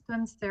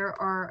participants. There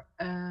are,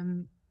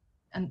 and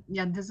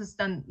yeah, this is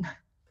then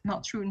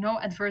not true. No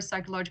adverse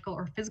psychological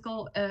or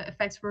physical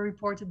effects were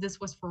reported. This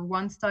was for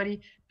one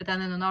study, but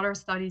then in another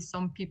study,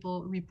 some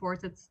people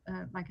reported,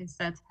 like I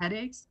said,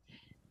 headaches.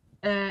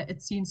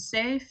 It seems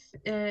safe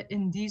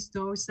in these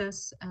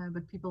doses,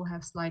 but people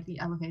have slightly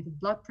elevated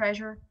blood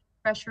pressure.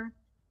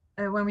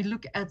 When we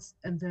look at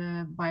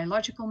the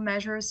biological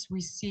measures,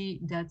 we see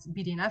that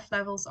BDNF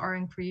levels are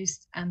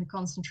increased and the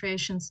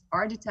concentrations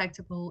are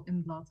detectable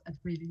in blood at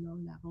really low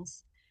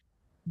levels.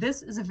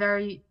 This is a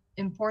very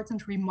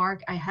important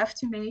remark I have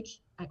to make.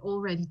 I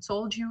already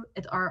told you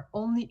it are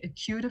only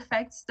acute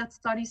effects that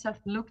studies have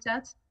looked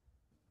at.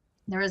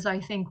 There is, I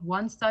think,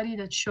 one study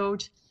that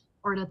showed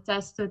or that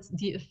tested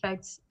the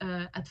effects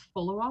at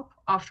follow-up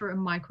after a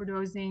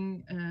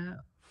microdosing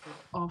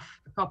of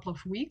a couple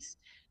of weeks,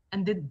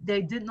 and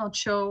they did not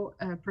show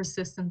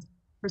persistence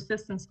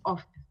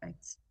of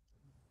effects.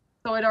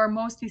 So it are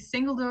mostly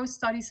single dose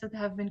studies that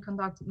have been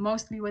conducted,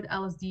 mostly with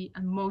LSD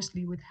and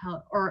mostly with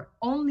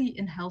only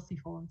in healthy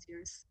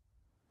volunteers.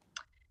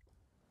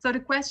 So the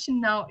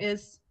question now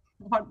is,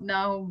 what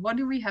now? What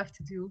do we have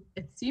to do?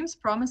 It seems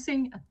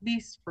promising, at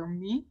least for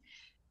me.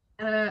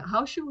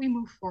 How should we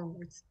move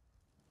forward?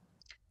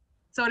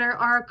 So there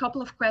are a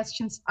couple of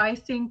questions I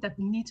think that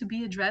need to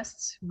be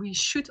addressed. We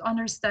should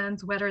understand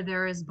whether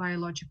there is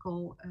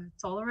biological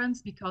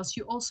tolerance, because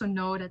you also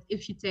know that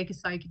if you take a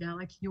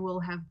psychedelic, you will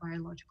have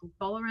biological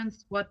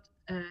tolerance. What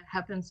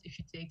happens if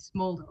you take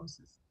small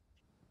doses?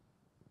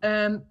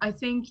 I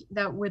think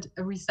that with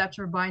a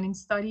receptor binding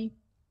study,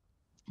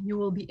 you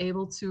will be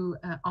able to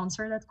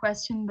answer that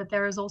question, but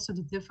there is also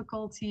the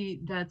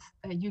difficulty that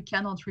you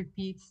cannot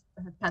repeat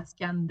a PET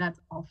scan that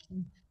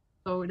often.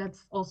 So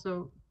that's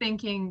also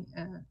thinking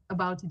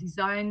about the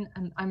design,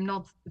 and I'm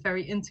not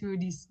very into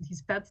these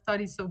PET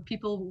studies, so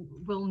people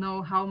will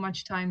know how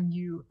much time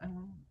you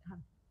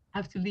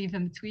have to leave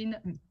in between.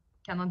 I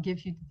cannot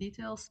give you the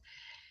details.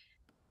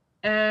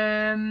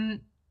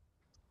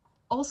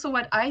 Also,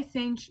 what I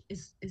think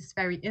is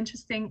very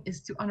interesting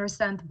is to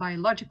understand the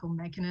biological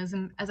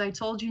mechanism. As I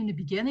told you in the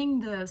beginning,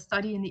 the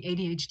study in the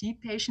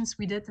ADHD patients,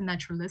 we did the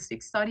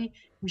naturalistic study.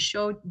 We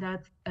showed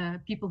that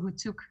people who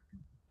took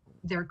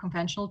their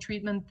conventional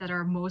treatment that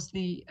are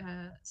mostly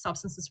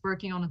substances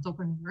working on a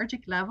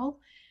dopaminergic level,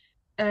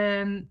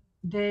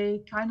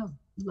 they kind of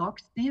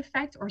blocked the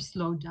effect or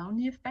slowed down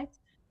the effect.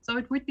 So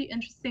it would be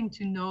interesting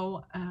to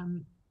know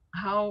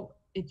how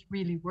it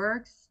really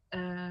works,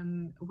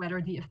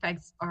 whether the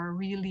effects are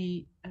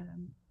really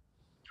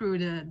through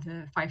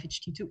the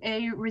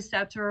 5-HT2A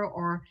receptor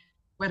or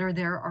whether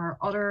there are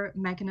other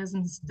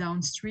mechanisms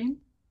downstream.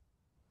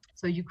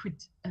 So you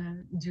could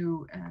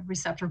do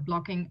receptor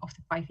blocking of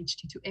the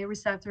 5-HT2A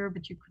receptor,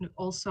 but you could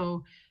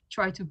also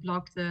try to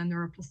block the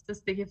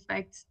neuroplasticity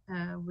effect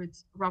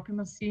with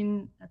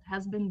rapamycin. That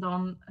has been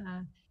done,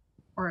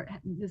 or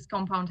this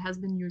compound has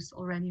been used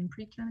already in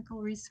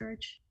preclinical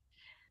research.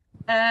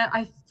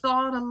 I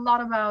thought a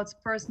lot about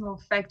personal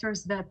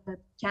factors that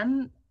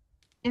can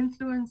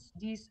influence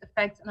these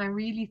effects, and I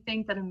really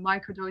think that in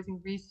microdosing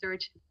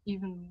research is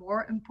even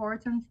more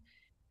important.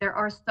 There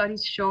are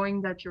studies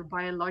showing that your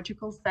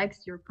biological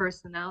sex, your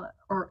personality,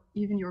 or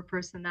even your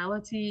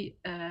personality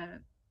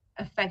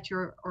affect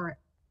your or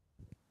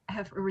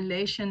have a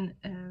relation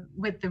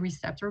with the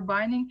receptor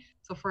binding.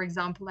 So for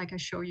example, like I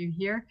show you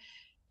here,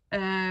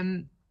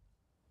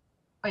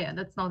 oh yeah,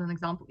 that's not an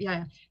example.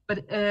 Yeah.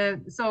 But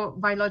so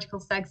biological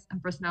sex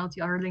and personality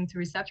are linked to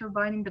receptor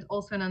binding, but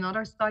also in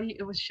another study,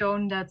 it was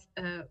shown that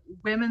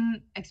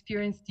women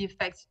experience the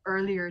effects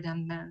earlier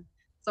than men.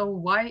 So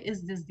why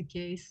is this the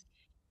case?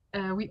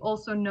 We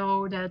also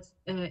know that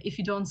if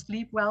you don't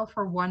sleep well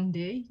for one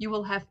day, you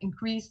will have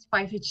increased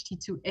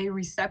 5-HT2A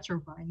receptor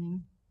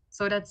binding.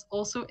 So that's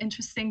also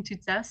interesting to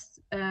test.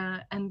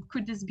 And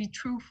could this be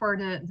true for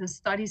the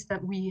studies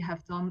that we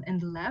have done in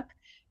the lab?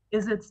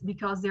 Is it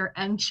because they're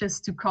anxious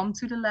to come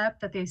to the lab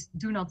that they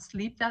do not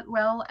sleep that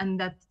well and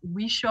that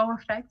we show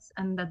effects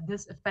and that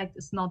this effect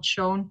is not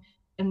shown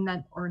in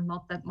that, or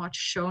not that much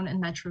shown in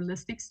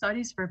naturalistic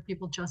studies where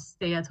people just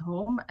stay at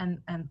home and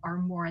are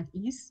more at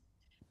ease?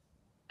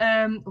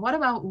 What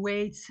about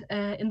weight?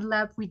 In the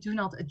lab, we do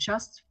not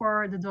adjust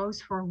for the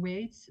dose for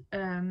weight.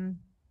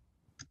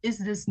 Is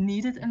this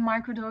needed in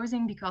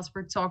microdosing because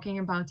we're talking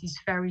about these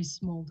very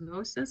small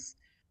doses?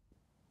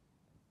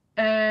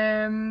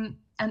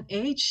 And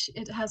age,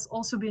 it has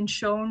also been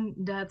shown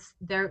that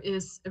there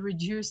is a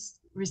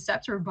reduced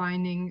receptor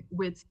binding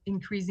with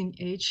increasing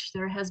age.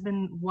 There has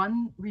been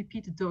one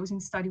repeated dosing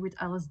study with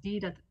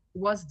LSD that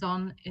was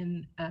done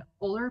in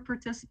older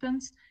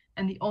participants,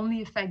 and the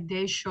only effect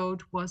they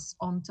showed was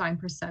on time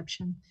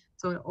perception,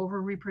 so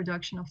over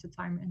reproduction of the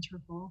time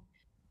interval.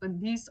 But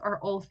these are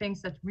all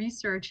things that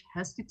research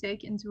has to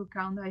take into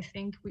account. I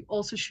think we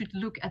also should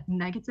look at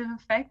negative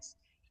effects.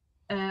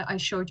 I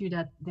showed you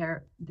that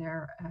there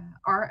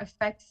are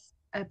effects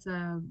at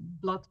a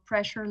blood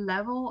pressure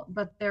level,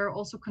 but there are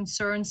also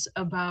concerns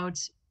about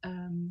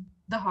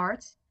the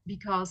heart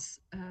because,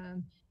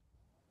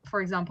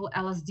 for example,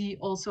 LSD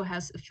also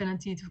has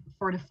affinity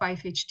for the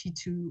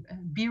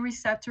 5-HT2B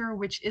receptor,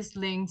 which is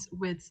linked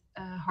with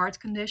heart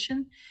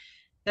condition.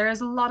 There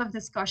is a lot of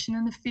discussion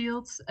in the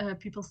field.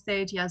 People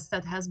state, yes,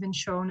 that has been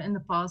shown in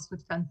the past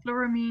with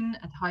fenfluramine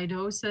at high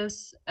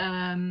doses.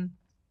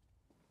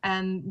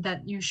 And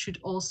that you should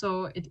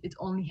also, it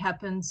only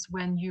happens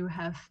when you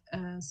have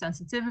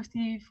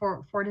sensitivity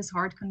for this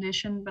heart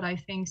condition. But I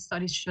think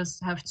studies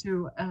just have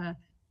to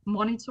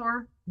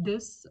monitor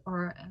this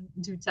or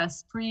do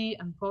tests pre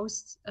and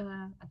post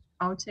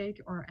outtake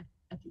or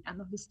at the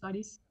end of the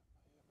studies.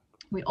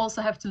 We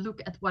also have to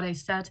look at what I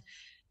said.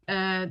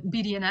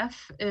 BDNF,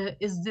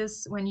 is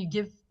this when you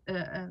give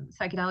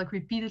psychedelic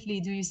repeatedly,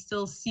 do you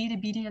still see the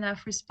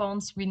BDNF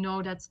response? We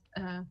know that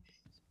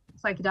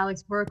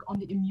psychedelics work on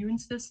the immune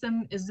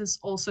system. Is this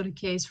also the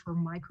case for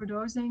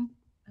microdosing?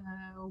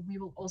 We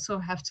will also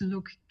have to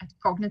look at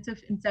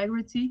cognitive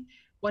integrity.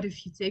 What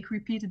if you take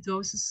repeated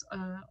doses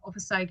of a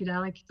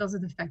psychedelic? Does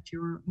it affect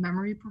your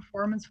memory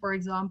performance, for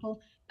example?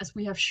 As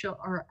we have shown,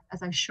 or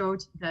as I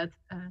showed, that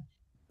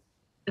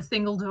a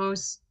single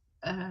dose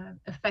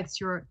affects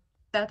your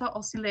theta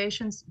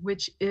oscillations,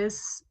 which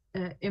is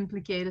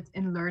implicated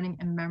in learning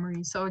and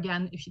memory. So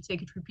again, if you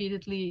take it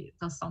repeatedly,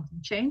 does something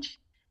change?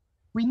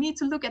 We need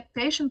to look at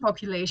patient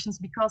populations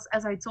because,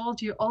 as I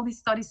told you, all these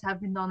studies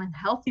have been done in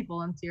healthy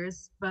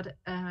volunteers, but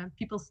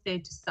people stay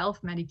to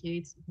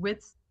self-medicate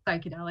with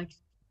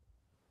psychedelics.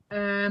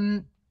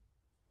 And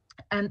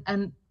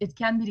it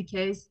can be the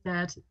case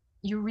that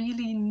you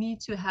really need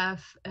to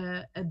have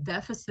a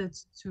deficit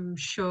to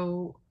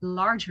show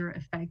larger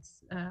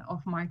effects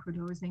of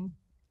microdosing.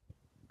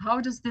 How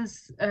does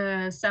this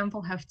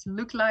sample have to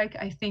look like?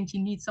 I think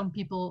you need some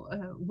people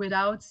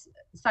without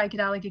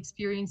psychedelic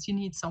experience, you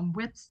need some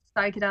with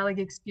psychedelic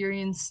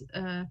experience,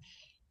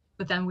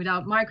 but then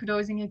without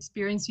microdosing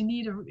experience, you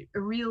need a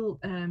real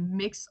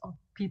mix of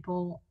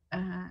people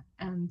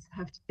and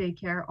have to take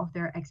care of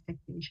their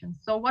expectations.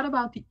 So what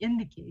about the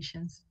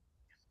indications?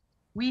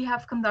 We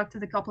have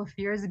conducted a couple of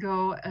years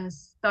ago a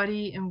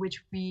study in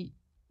which we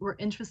were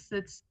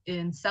interested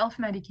in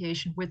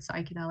self-medication with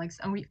psychedelics.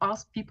 And we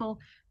asked people,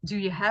 do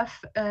you have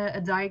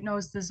a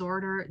diagnosed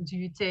disorder? Do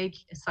you take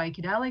a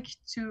psychedelic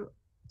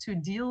to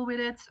deal with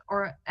it?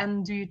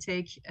 And do you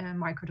take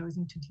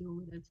microdosing to deal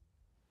with it?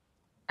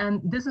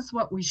 And this is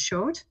what we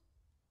showed.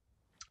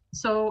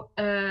 So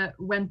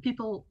when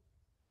people,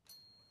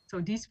 so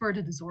these were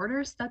the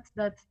disorders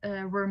that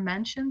were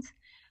mentioned.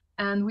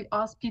 And we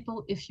asked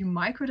people, if you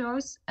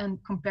microdose and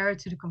compare it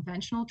to the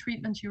conventional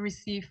treatment you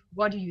receive,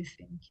 what do you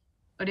think?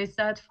 So they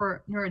said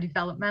for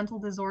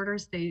neurodevelopmental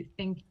disorders, they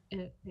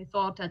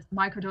thought that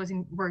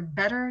microdosing worked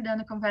better than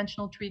the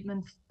conventional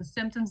treatment. The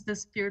symptoms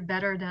disappeared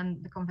better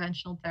than the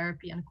conventional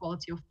therapy, and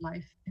quality of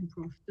life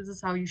improved. This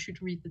is how you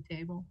should read the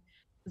table.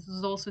 This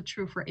is also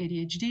true for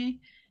ADHD.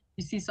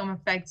 You see some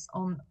effects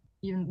on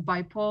even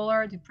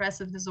bipolar,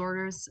 depressive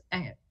disorders,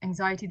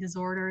 anxiety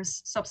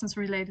disorders,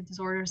 substance-related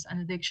disorders,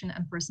 and addiction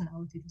and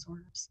personality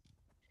disorders.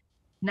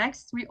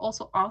 Next, we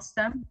also asked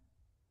them,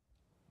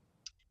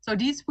 so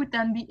these would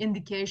then be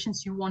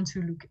indications you want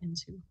to look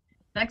into.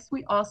 Next,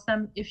 we asked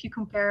them, if you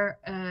compare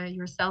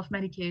your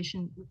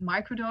self-medication with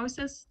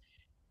microdoses,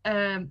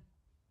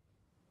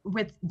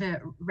 with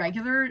the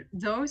regular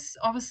dose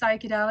of a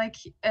psychedelic,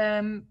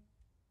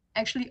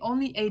 actually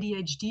only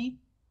ADHD,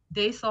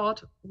 they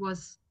thought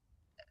was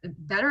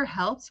better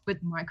helped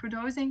with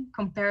microdosing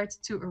compared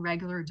to a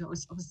regular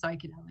dose of a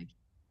psychedelic.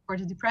 For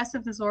the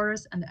depressive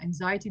disorders and the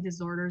anxiety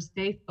disorders,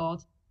 they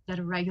thought that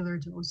a regular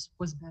dose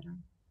was better.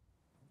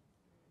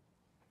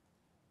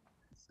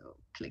 So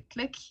click,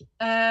 click.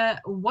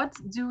 What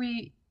do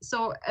we,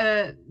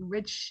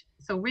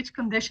 which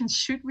conditions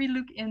should we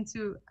look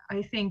into?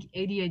 I think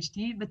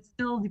ADHD, but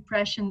still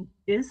depression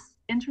is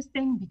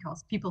interesting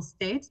because people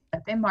state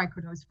that they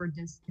microdose for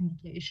this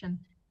indication.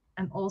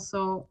 And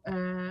also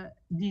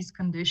these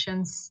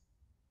conditions,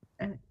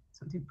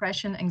 so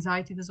depression,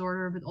 anxiety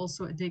disorder, but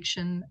also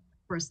addiction,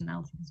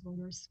 personality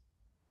disorders.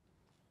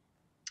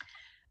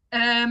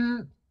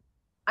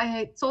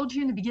 I told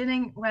you in the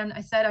beginning when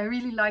I said I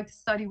really like to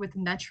study with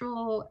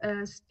natural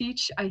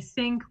speech, I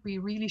think we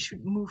really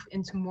should move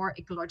into more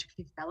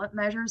ecologically valid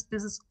measures.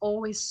 This is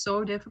always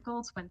so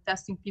difficult when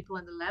testing people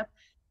in the lab.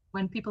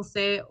 When people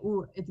say,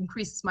 oh, it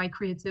increases my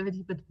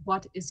creativity, but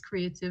what is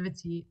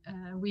creativity?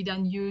 We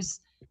then use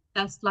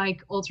tests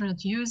like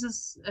alternate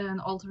uses, an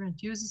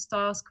alternate uses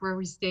task where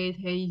we state,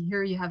 hey,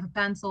 here you have a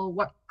pencil.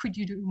 What could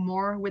you do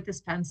more with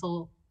this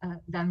pencil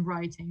than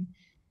writing?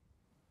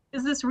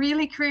 Is this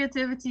really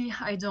creativity?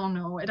 I don't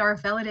know. It are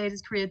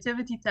validated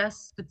creativity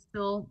tests, but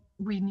still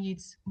we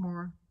need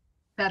more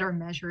better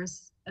measures.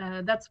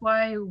 That's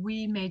why we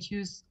made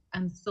use,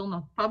 and still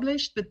not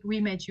published, but we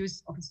made use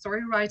of a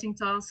story writing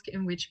task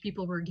in which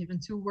people were given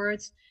 2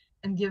 words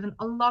and given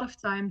a lot of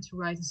time to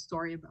write a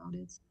story about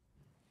it.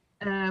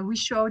 We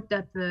showed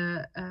that the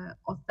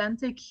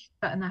authentic,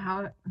 and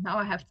now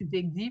I have to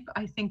dig deep,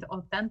 I think the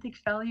authentic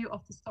value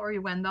of the story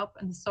went up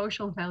and the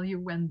social value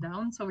went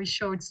down. So we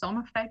showed some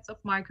effects of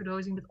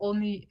microdosing, but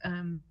only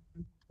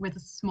with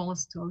the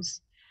smallest dose.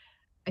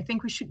 I think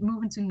we should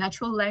move into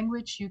natural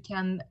language. You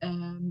can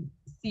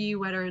see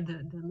whether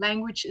the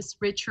language is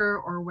richer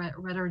or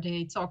whether they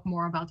talk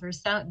more about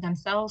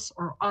themselves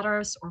or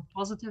others, or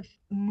positive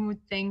mood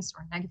things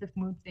or negative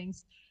mood things.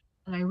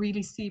 And I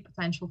really see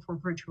potential for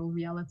virtual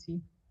reality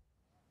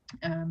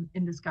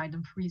in this kind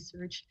of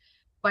research.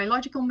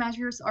 Biological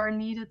measures are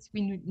needed.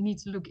 We need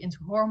to look into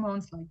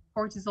hormones like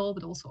cortisol,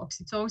 but also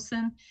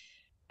oxytocin.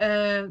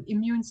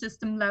 Immune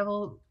system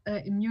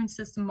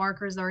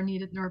markers are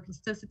needed,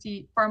 neuroplasticity,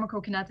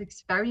 pharmacokinetics,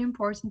 very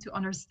important to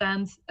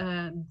understand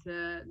the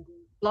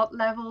blood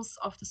levels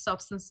of the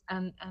substance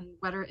and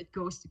whether it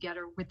goes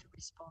together with the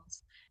response.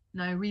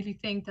 And I really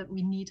think that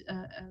we need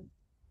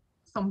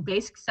some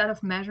basic set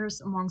of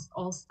measures amongst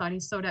all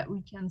studies so that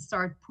we can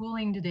start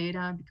pooling the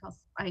data, because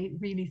I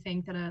really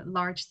think that a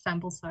large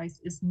sample size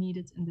is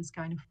needed in this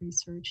kind of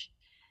research.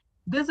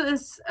 This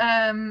is,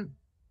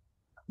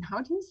 how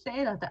do you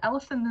say that? The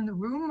elephant in the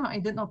room I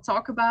did not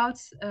talk about.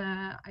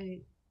 I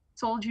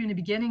told you in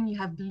the beginning, you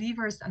have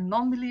believers and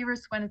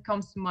non-believers when it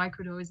comes to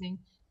microdosing.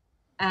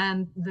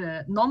 And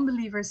the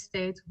non-believers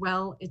state,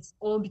 well, it's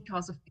all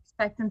because of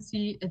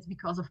expectancy. It's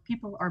because of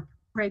people are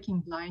breaking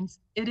blind.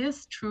 It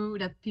is true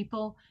that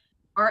people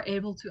are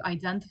able to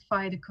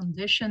identify the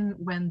condition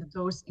when the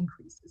dose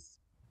increases.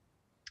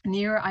 And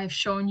here I've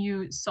shown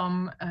you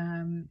some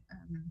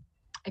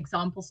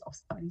examples of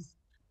studies.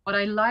 What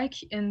I like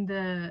in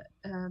the,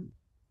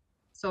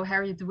 so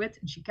Harriet DeWitt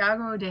in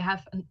Chicago, they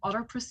have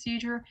another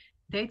procedure.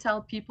 They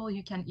tell people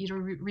you can either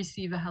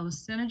receive a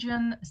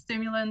hallucinogen, a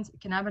stimulant, a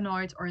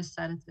cannabinoid, or a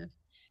sedative.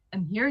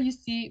 And here you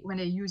see when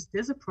they use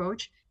this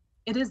approach,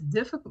 it is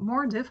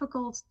more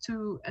difficult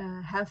to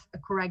have a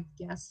correct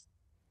guess.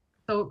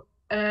 So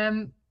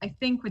I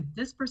think with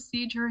this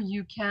procedure,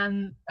 you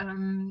can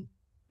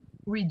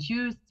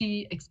reduce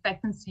the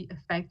expectancy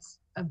effects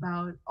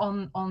on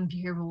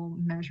behavioral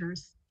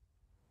measures.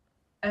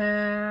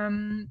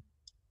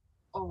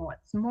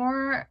 What's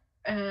more,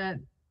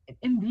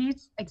 indeed,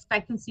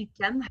 expectancy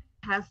can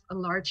have a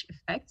large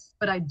effect,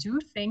 but I do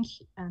think,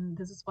 and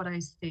this is what I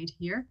state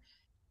here,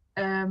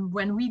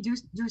 when we do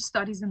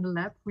studies in the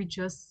lab, we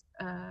just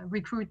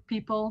recruit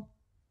people.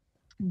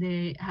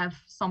 They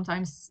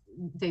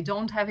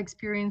don't have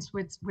experience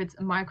with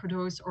a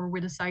microdose or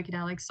with a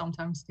psychedelic.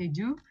 Sometimes they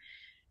do.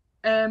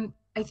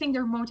 I think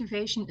their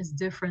motivation is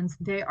different.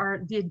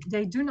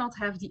 They do not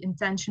have the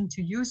intention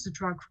to use the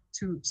drug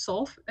to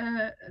solve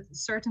a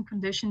certain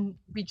condition.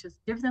 We just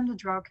give them the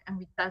drug and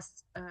we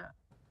test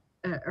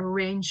a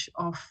range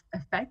of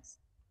effects.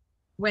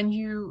 When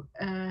you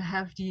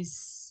have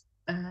these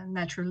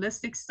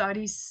naturalistic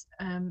studies,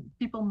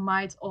 people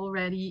might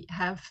already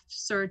have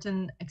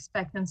certain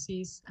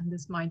expectancies, and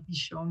this might be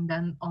shown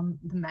then on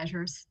the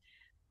measures.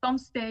 Some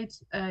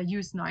states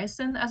use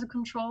niacin as a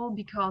control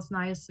because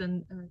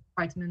niacin,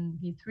 vitamin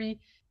B3,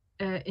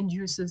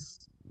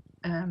 induces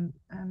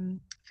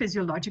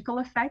physiological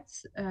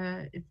effects.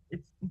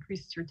 It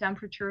increases your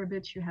temperature a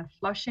bit, you have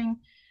flushing.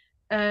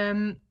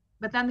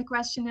 But then the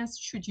question is,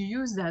 should you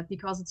use that?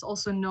 Because it's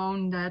also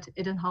known that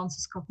it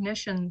enhances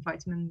cognition,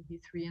 vitamin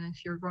B3, and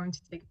if you're going to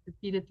take it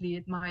repeatedly,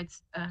 it might,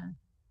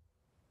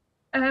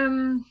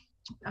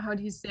 how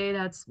do you say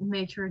that,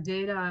 make your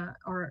data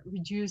or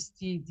reduce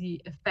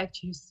the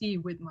effect you see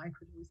with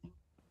microdosing.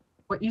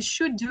 What you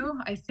should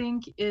do, I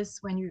think, is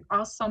when you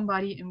ask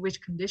somebody in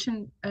which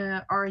condition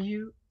are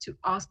you, to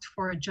ask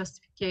for a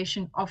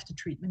justification of the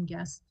treatment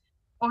guess.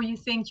 Oh, you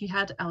think you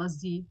had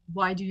LSD.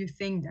 Why do you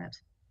think that?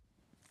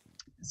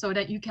 So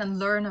that you can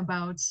learn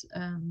about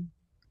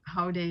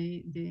how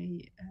they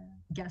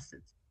guess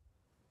it.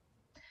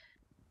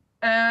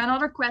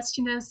 Another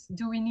question is,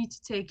 do we need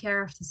to take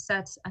care of the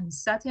set and the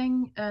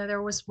setting?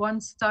 There was one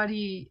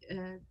study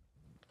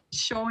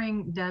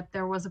showing that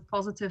there was a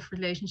positive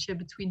relationship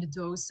between the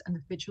dose and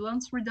the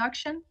vigilance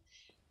reduction.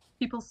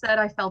 People said,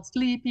 I felt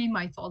sleepy,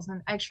 my thoughts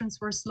and actions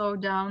were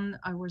slowed down,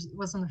 I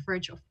was on the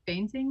verge of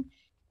fainting.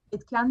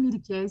 It can be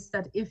the case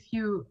that if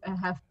you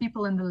have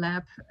people in the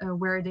lab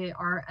where they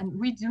are, and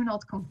we do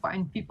not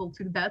confine people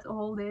to the bed a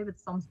whole day, but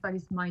some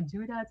studies might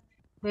do that,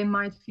 they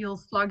might feel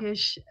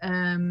sluggish,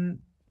 and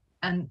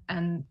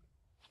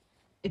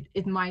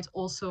it might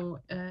also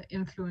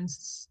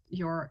influence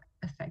your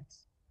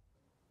effects.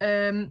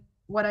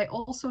 What I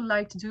also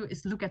like to do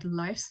is look at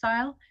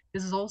lifestyle.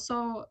 This is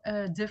also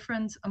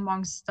different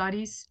among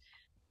studies.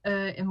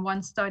 In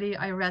one study,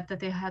 I read that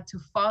they had to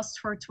fast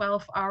for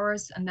 12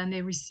 hours and then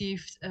they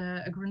received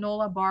a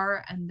granola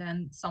bar and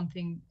then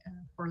something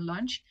for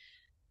lunch.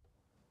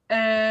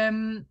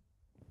 And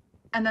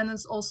then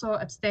there's also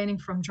abstaining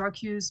from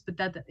drug use, but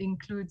that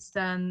includes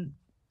then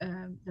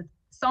that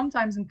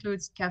sometimes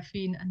includes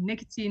caffeine and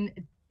nicotine.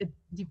 It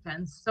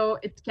depends. So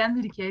it can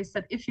be the case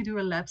that if you do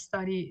a lab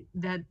study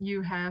that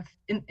you have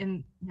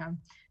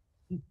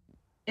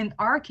in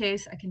our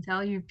case, I can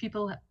tell you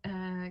people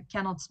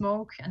cannot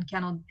smoke and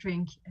cannot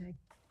drink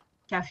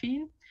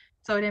caffeine.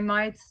 So they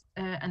might,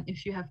 and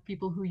if you have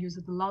people who use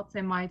it a lot,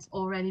 they might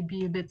already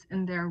be a bit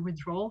in their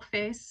withdrawal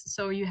phase.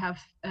 So you have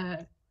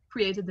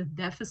created a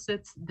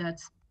deficit that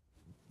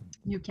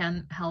you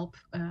can help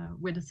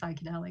with a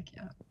psychedelic,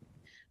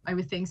 I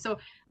would think. So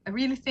I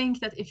really think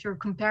that if you're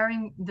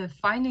comparing the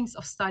findings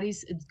of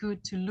studies, it's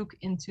good to look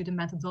into the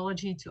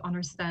methodology to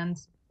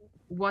understand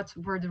what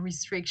were the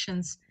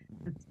restrictions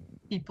that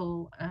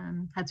people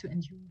had to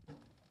endure.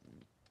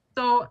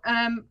 So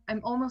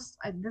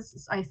this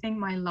is, I think,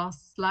 my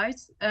last slide.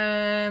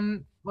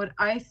 What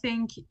I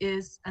think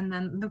is, and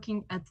then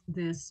looking at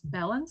this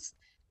balance,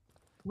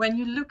 when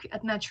you look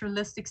at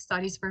naturalistic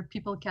studies where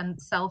people can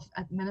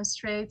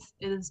self-administrate,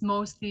 it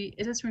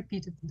is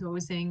repeated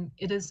dosing,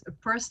 it is a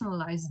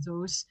personalized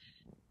dose.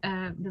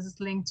 This is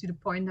linked to the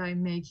point I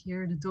make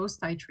here, the dose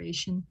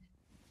titration.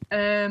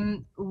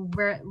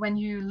 Where when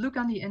you look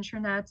on the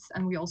internet,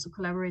 and we also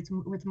collaborate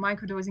with the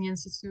Microdosing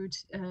Institute,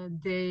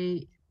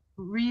 they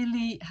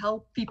really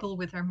help people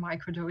with their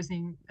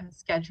microdosing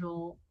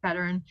schedule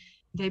pattern.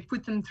 They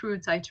put them through a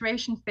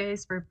titration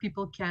phase where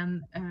people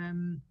can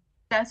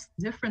test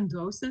different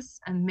doses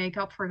and make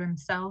up for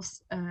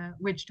themselves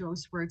which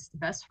dose works the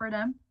best for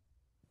them.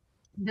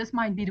 This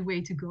might be the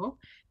way to go,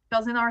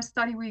 because in our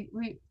study,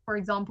 we for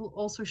example,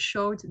 also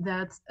showed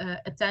that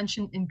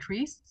attention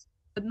increased,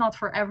 but not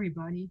for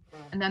everybody.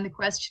 And then the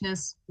question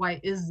is, why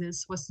is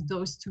this? Was the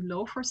dose too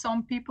low for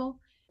some people?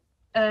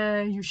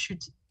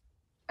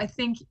 I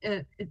think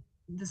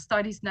the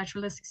studies,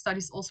 naturalistic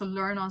studies, also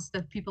learn us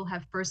that people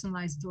have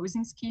personalized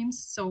dosing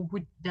schemes. So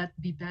would that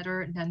be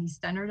better than the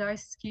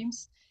standardized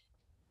schemes?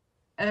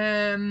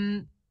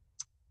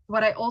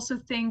 What I also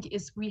think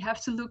is we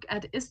have to look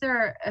at, is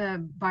there a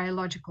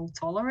biological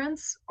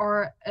tolerance,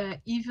 or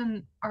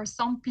even are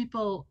some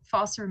people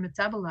faster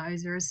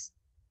metabolizers?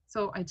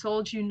 So I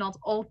told you not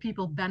all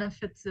people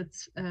benefited,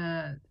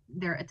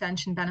 their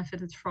attention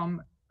benefited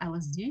from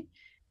LSD.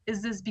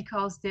 Is this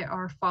because they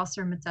are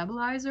faster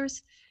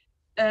metabolizers?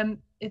 And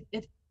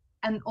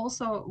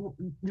also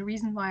the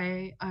reason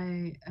why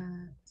I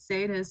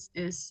say this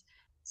is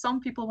some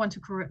people want to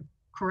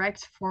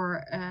correct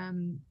for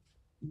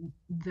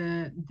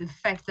the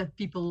fact that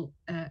people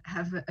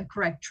have a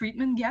correct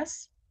treatment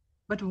guess.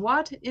 But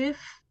what if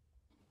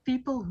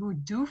people who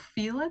do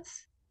feel it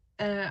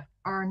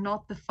are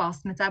not the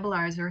fast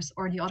metabolizers,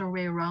 or the other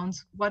way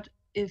around? What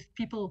if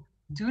people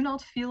do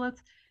not feel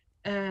it,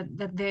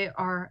 that they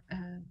are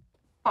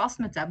fast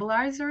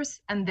metabolizers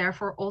and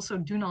therefore also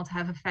do not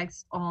have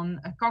effects on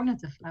a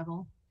cognitive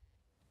level?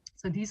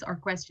 So these are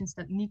questions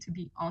that need to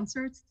be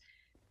answered.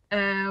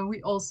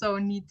 We also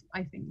need,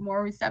 I think,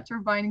 more receptor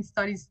binding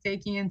studies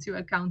taking into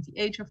account the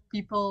age of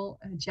people,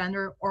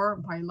 gender or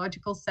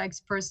biological sex,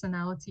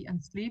 personality,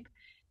 and sleep.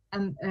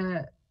 And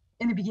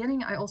in the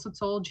beginning, I also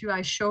told you,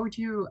 I showed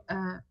you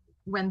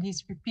when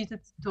these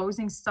repeated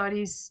dosing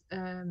studies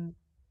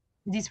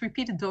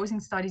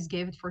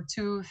gave it for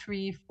 2,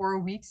 3, 4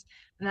 weeks.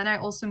 And then I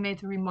also made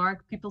the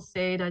remark, people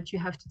say that you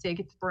have to take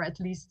it for at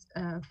least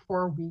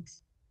 4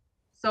 weeks.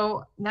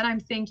 So then I'm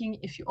thinking,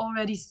 if you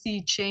already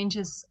see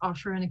changes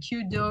after an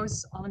acute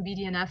dose on a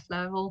BDNF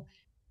level,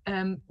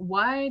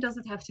 why does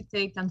it have to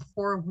take then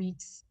 4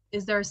 weeks?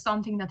 Is there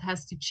something that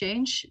has to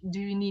change? Do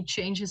you need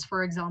changes,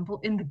 for example,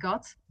 in the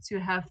gut to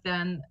have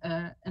then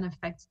an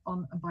effect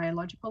on a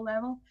biological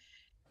level,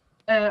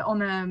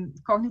 on a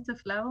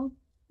cognitive level?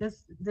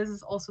 This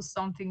is also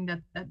something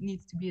that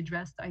needs to be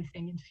addressed, I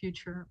think, in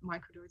future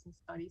microdosing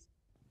studies.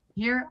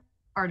 Here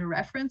are the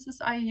references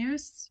I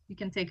used. You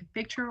can take a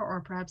picture, or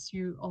perhaps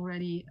you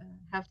already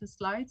have the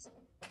slides.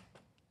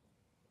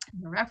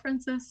 The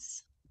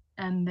references.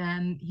 And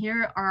then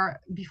here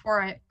are,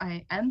 before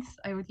I end,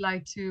 I would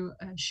like to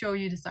show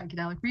you the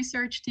psychedelic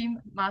research team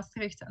at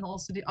Maastricht, and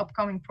also the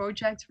upcoming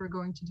project. We're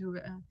going to do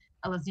a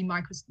LSD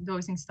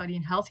microdosing study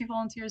in healthy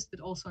volunteers, but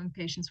also in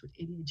patients with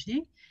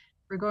ADHD.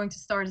 We're going to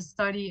start a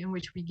study in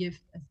which we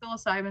give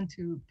psilocybin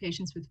to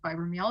patients with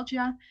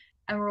fibromyalgia.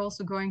 And we're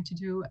also going to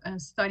do a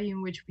study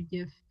in which we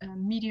give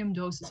medium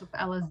doses of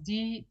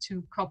LSD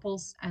to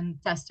couples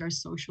and test their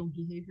social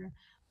behavior.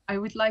 I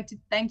would like to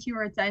thank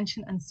your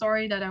attention, and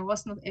sorry that I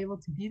was not able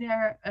to be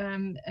there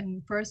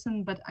in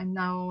person, but I'm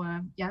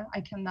now,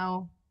 I can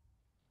now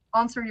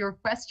answer your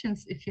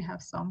questions if you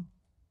have some.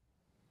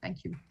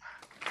 Thank you.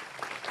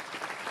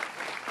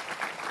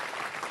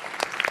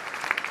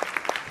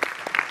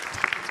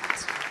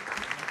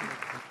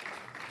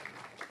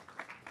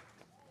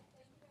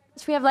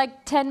 So we have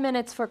like 10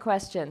 minutes for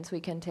questions we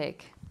can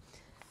take.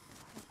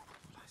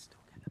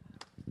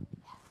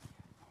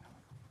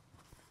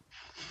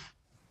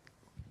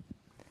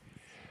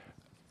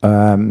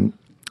 I'm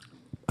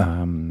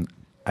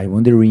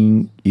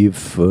wondering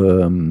if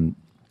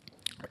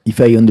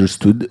I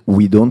understood,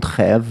 we don't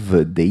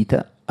have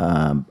data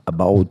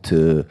about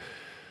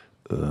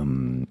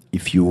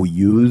if you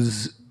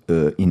use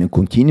in a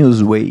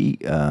continuous way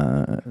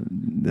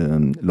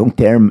the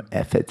long-term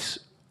effects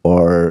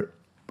or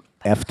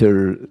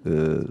after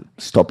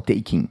stop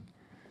taking.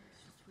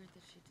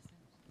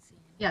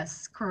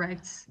 Yes,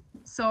 correct.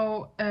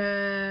 So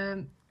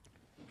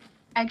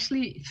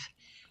actually,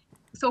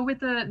 so with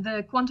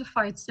the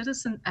quantified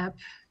citizen app,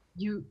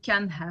 you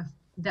can have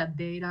that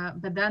data,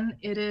 but then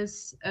it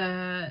is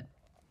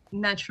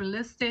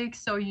naturalistic,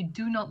 so you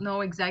do not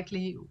know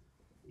exactly,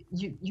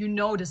 you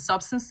know the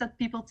substance that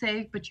people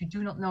take, but you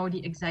do not know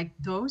the exact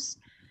dose.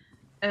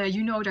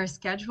 You know their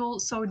schedule.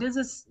 So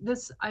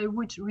this I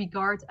would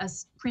regard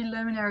as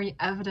preliminary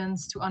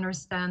evidence to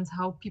understand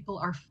how people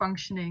are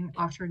functioning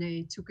after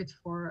they took it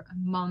for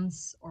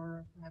months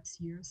or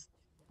perhaps years.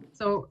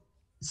 So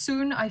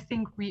soon I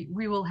think we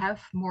will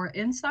have more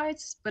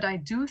insights, but I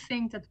do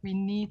think that we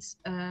need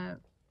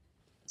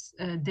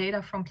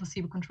data from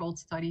placebo-controlled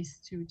studies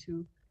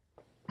to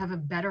have a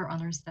better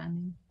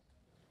understanding.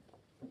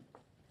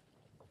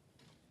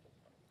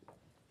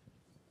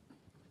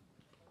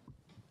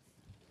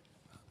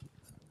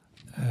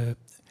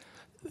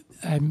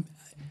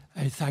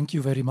 I thank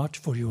you very much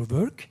for your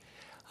work.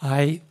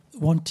 I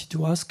wanted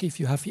to ask if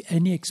you have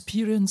any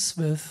experience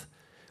with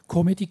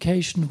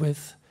co-medication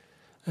with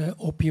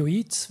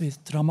opioids,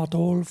 with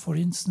tramadol, for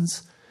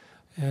instance,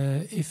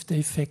 if the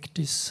effect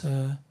is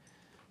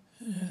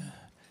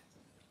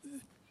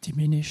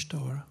diminished,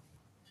 or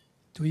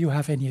do you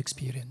have any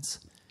experience?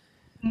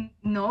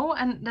 No,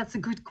 and that's a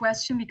good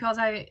question because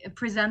I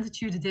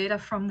presented you the data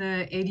from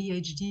the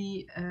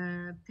ADHD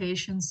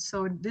patients.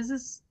 So this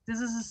is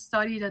a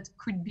study that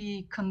could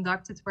be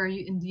conducted where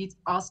you indeed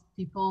ask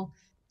people,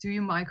 do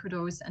you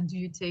microdose and do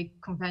you take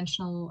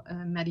conventional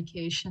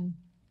medication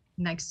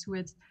next to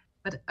it?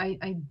 But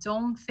I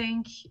don't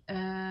think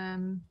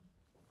that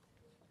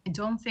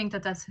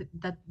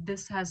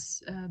this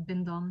has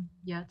been done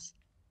yet.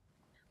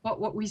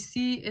 What we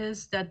see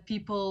is that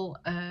people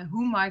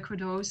who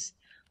microdose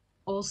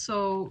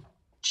also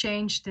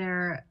change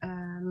their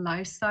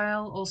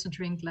lifestyle, also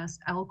drink less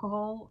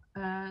alcohol.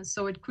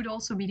 So it could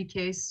also be the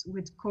case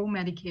with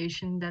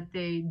co-medication that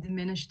they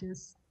diminish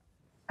this.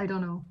 I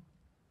don't know.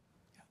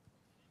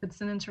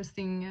 It's an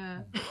interesting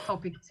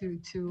topic to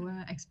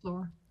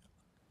explore.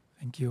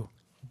 Thank you.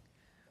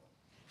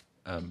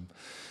 At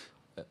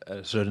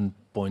a certain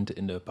point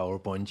in the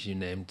PowerPoint, you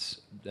named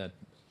that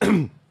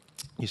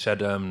you said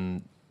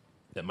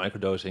that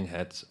microdosing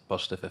had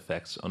positive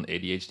effects on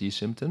ADHD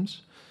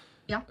symptoms.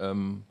 Yeah.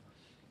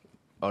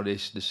 Are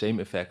these the same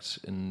effects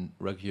in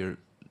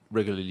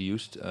regularly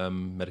used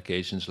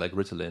medications like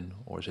Ritalin,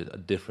 or is it a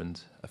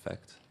different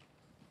effect?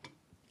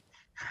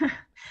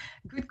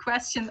 Good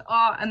question.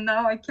 Oh, and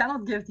now I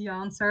cannot give the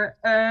answer.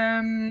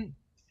 I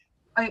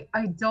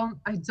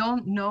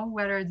don't know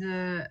whether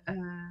the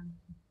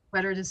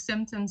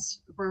symptoms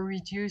were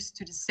reduced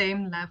to the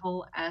same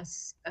level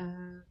as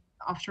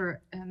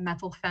after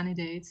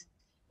methylphenidate.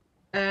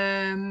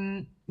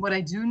 What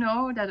I do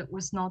know that it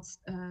was not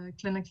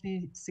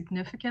clinically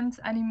significant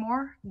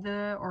anymore,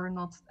 or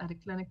not at a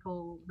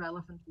clinical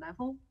relevant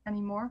level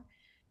anymore.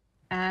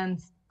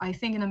 And I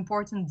think an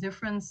important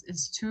difference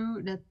is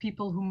too that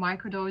people who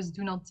microdose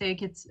do not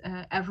take it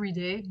every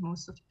day.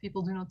 Most of the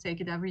people do not take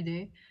it every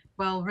day.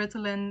 Well,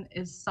 Ritalin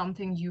is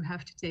something you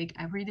have to take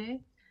every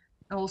day.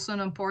 Also, an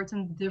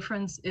important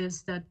difference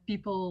is that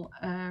people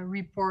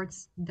report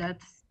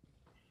that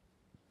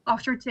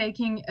after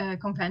taking a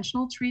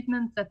conventional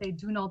treatment that they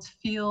do not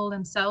feel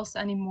themselves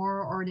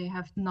anymore, or they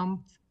have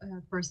numb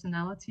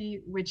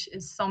personality, which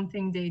is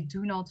something they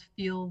do not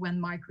feel when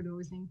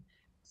microdosing.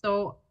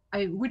 So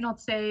I would not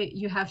say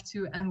you have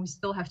to, and we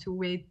still have to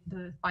wait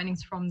the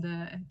findings from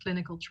the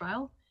clinical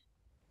trial.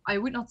 I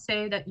would not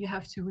say that you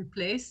have to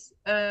replace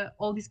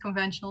all these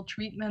conventional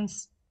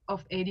treatments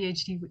of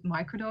ADHD with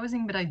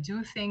microdosing, but I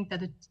do think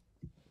that it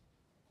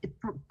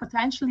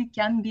potentially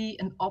can be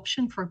an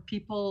option for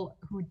people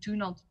who do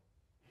not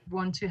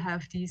want to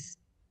have these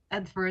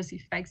adverse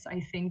effects, I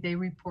think they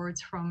report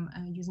from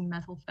using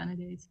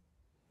methylphenidate.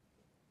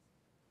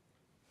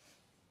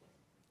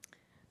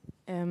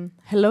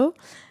 Hello.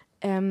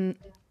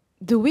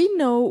 Do we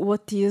know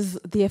what is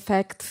the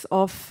effects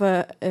of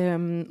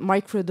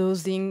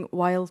microdosing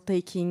while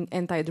taking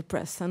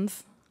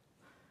antidepressants?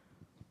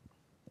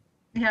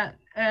 Yeah.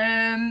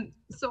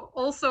 So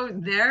also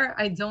there,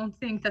 I don't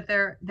think that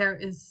there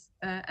is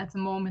at the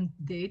moment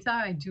data.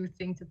 I do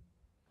think that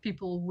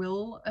people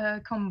will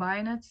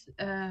combine it.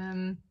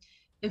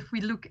 If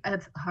we look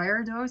at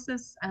higher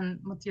doses, and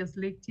Matthias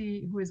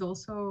Lichty, who is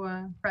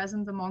also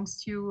present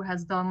amongst you,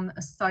 has done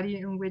a study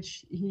in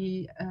which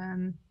he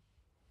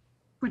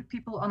put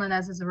people on an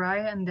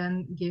SSRI and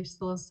then gave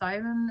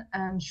psilocybin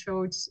and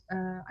showed,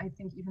 I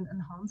think, even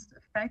enhanced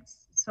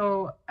effects.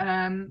 So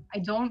I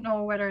don't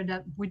know whether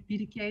that would be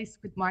the case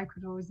with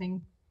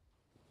microdosing.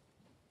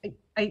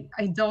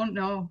 I don't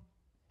know.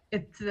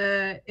 It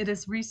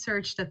is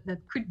research that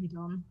could be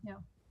done. Yeah.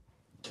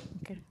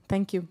 Okay.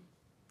 Thank you.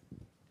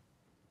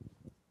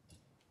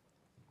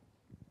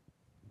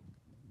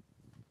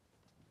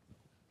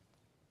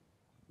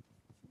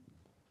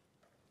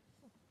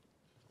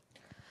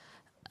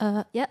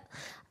 Yeah.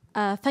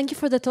 Thank you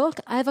for the talk.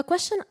 I have a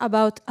question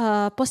about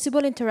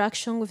possible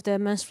interaction with the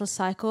menstrual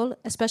cycle,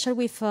 especially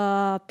with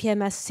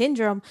PMS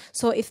syndrome.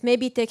 So if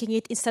maybe taking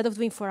it instead of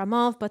doing for a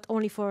month, but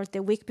only for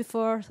the week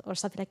before or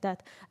something like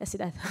that. I see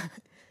that.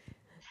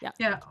 Yeah.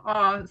 Yeah.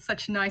 Oh,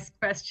 such a nice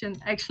question.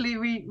 Actually,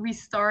 we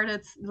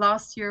started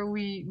last year.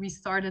 We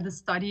started a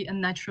study, a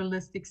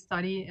naturalistic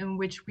study, in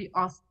which we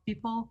asked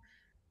people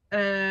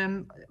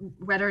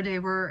whether they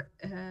were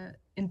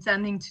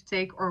intending to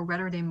take or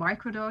whether they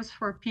microdose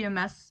for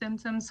PMS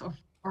symptoms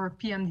or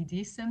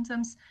PMDD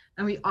symptoms.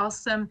 And we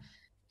asked them,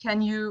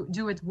 can you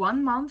do it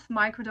 1 month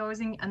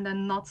microdosing and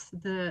then not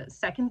the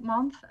second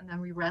month? And then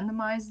we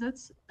randomized it.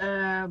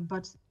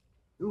 But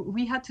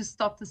we had to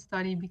stop the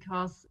study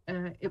because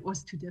it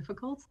was too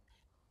difficult.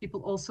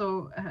 People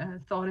also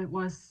thought it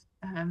was,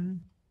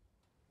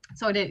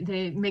 so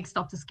they mixed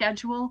up the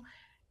schedule.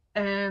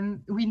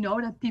 We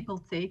know that people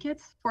take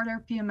it for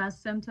their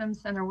PMS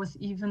symptoms, and there was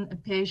even a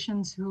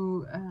patient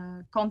who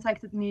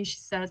contacted me. She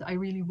said, I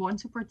really want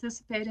to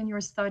participate in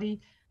your study,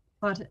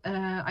 but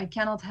I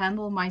cannot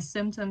handle my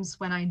symptoms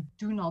when I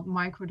do not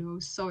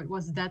microdose. So it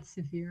was that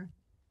severe.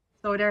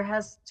 So there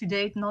has to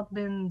date not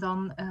been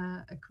done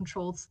a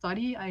controlled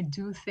study. I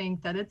do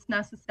think that it's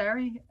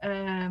necessary,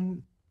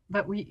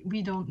 but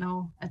we don't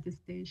know at this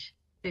stage.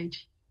 Thank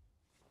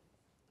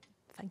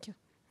you.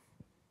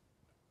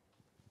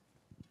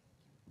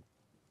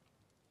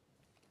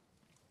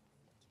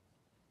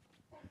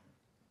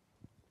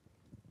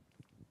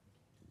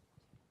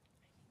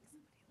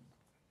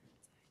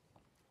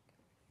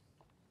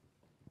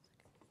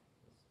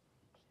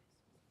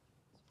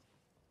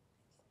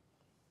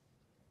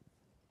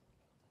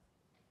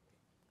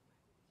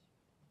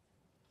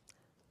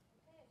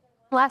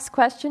 Last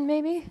question,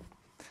 maybe?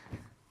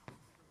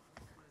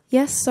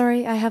 Yes,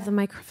 sorry, I have the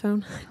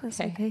microphone. That's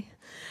Okay.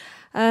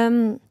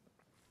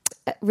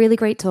 Really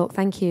great talk,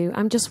 thank you.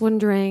 I'm just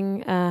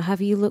wondering, have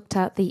you looked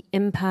at the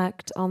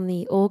impact on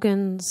the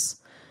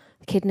organs,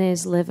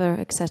 kidneys, liver,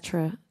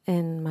 etc.,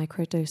 in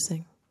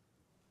microdosing?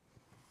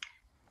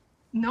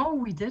 No,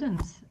 we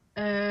didn't.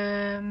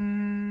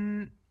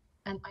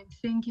 And I'm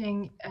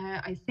thinking,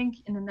 I think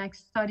in the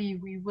next study,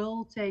 we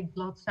will take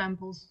blood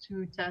samples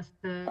to test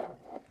the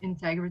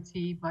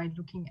integrity by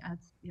looking at,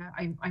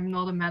 I'm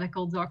not a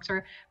medical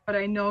doctor, but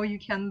I know you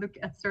can look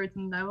at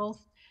certain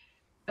levels.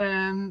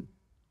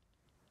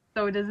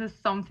 So this is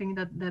something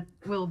that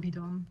will be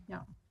done,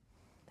 yeah.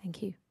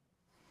 Thank you.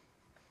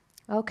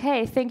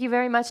 Okay, thank you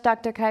very much,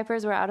 Dr.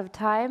 Kuypers. We're out of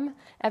time.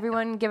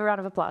 Everyone give a round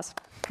of applause.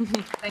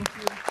 Thank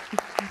you.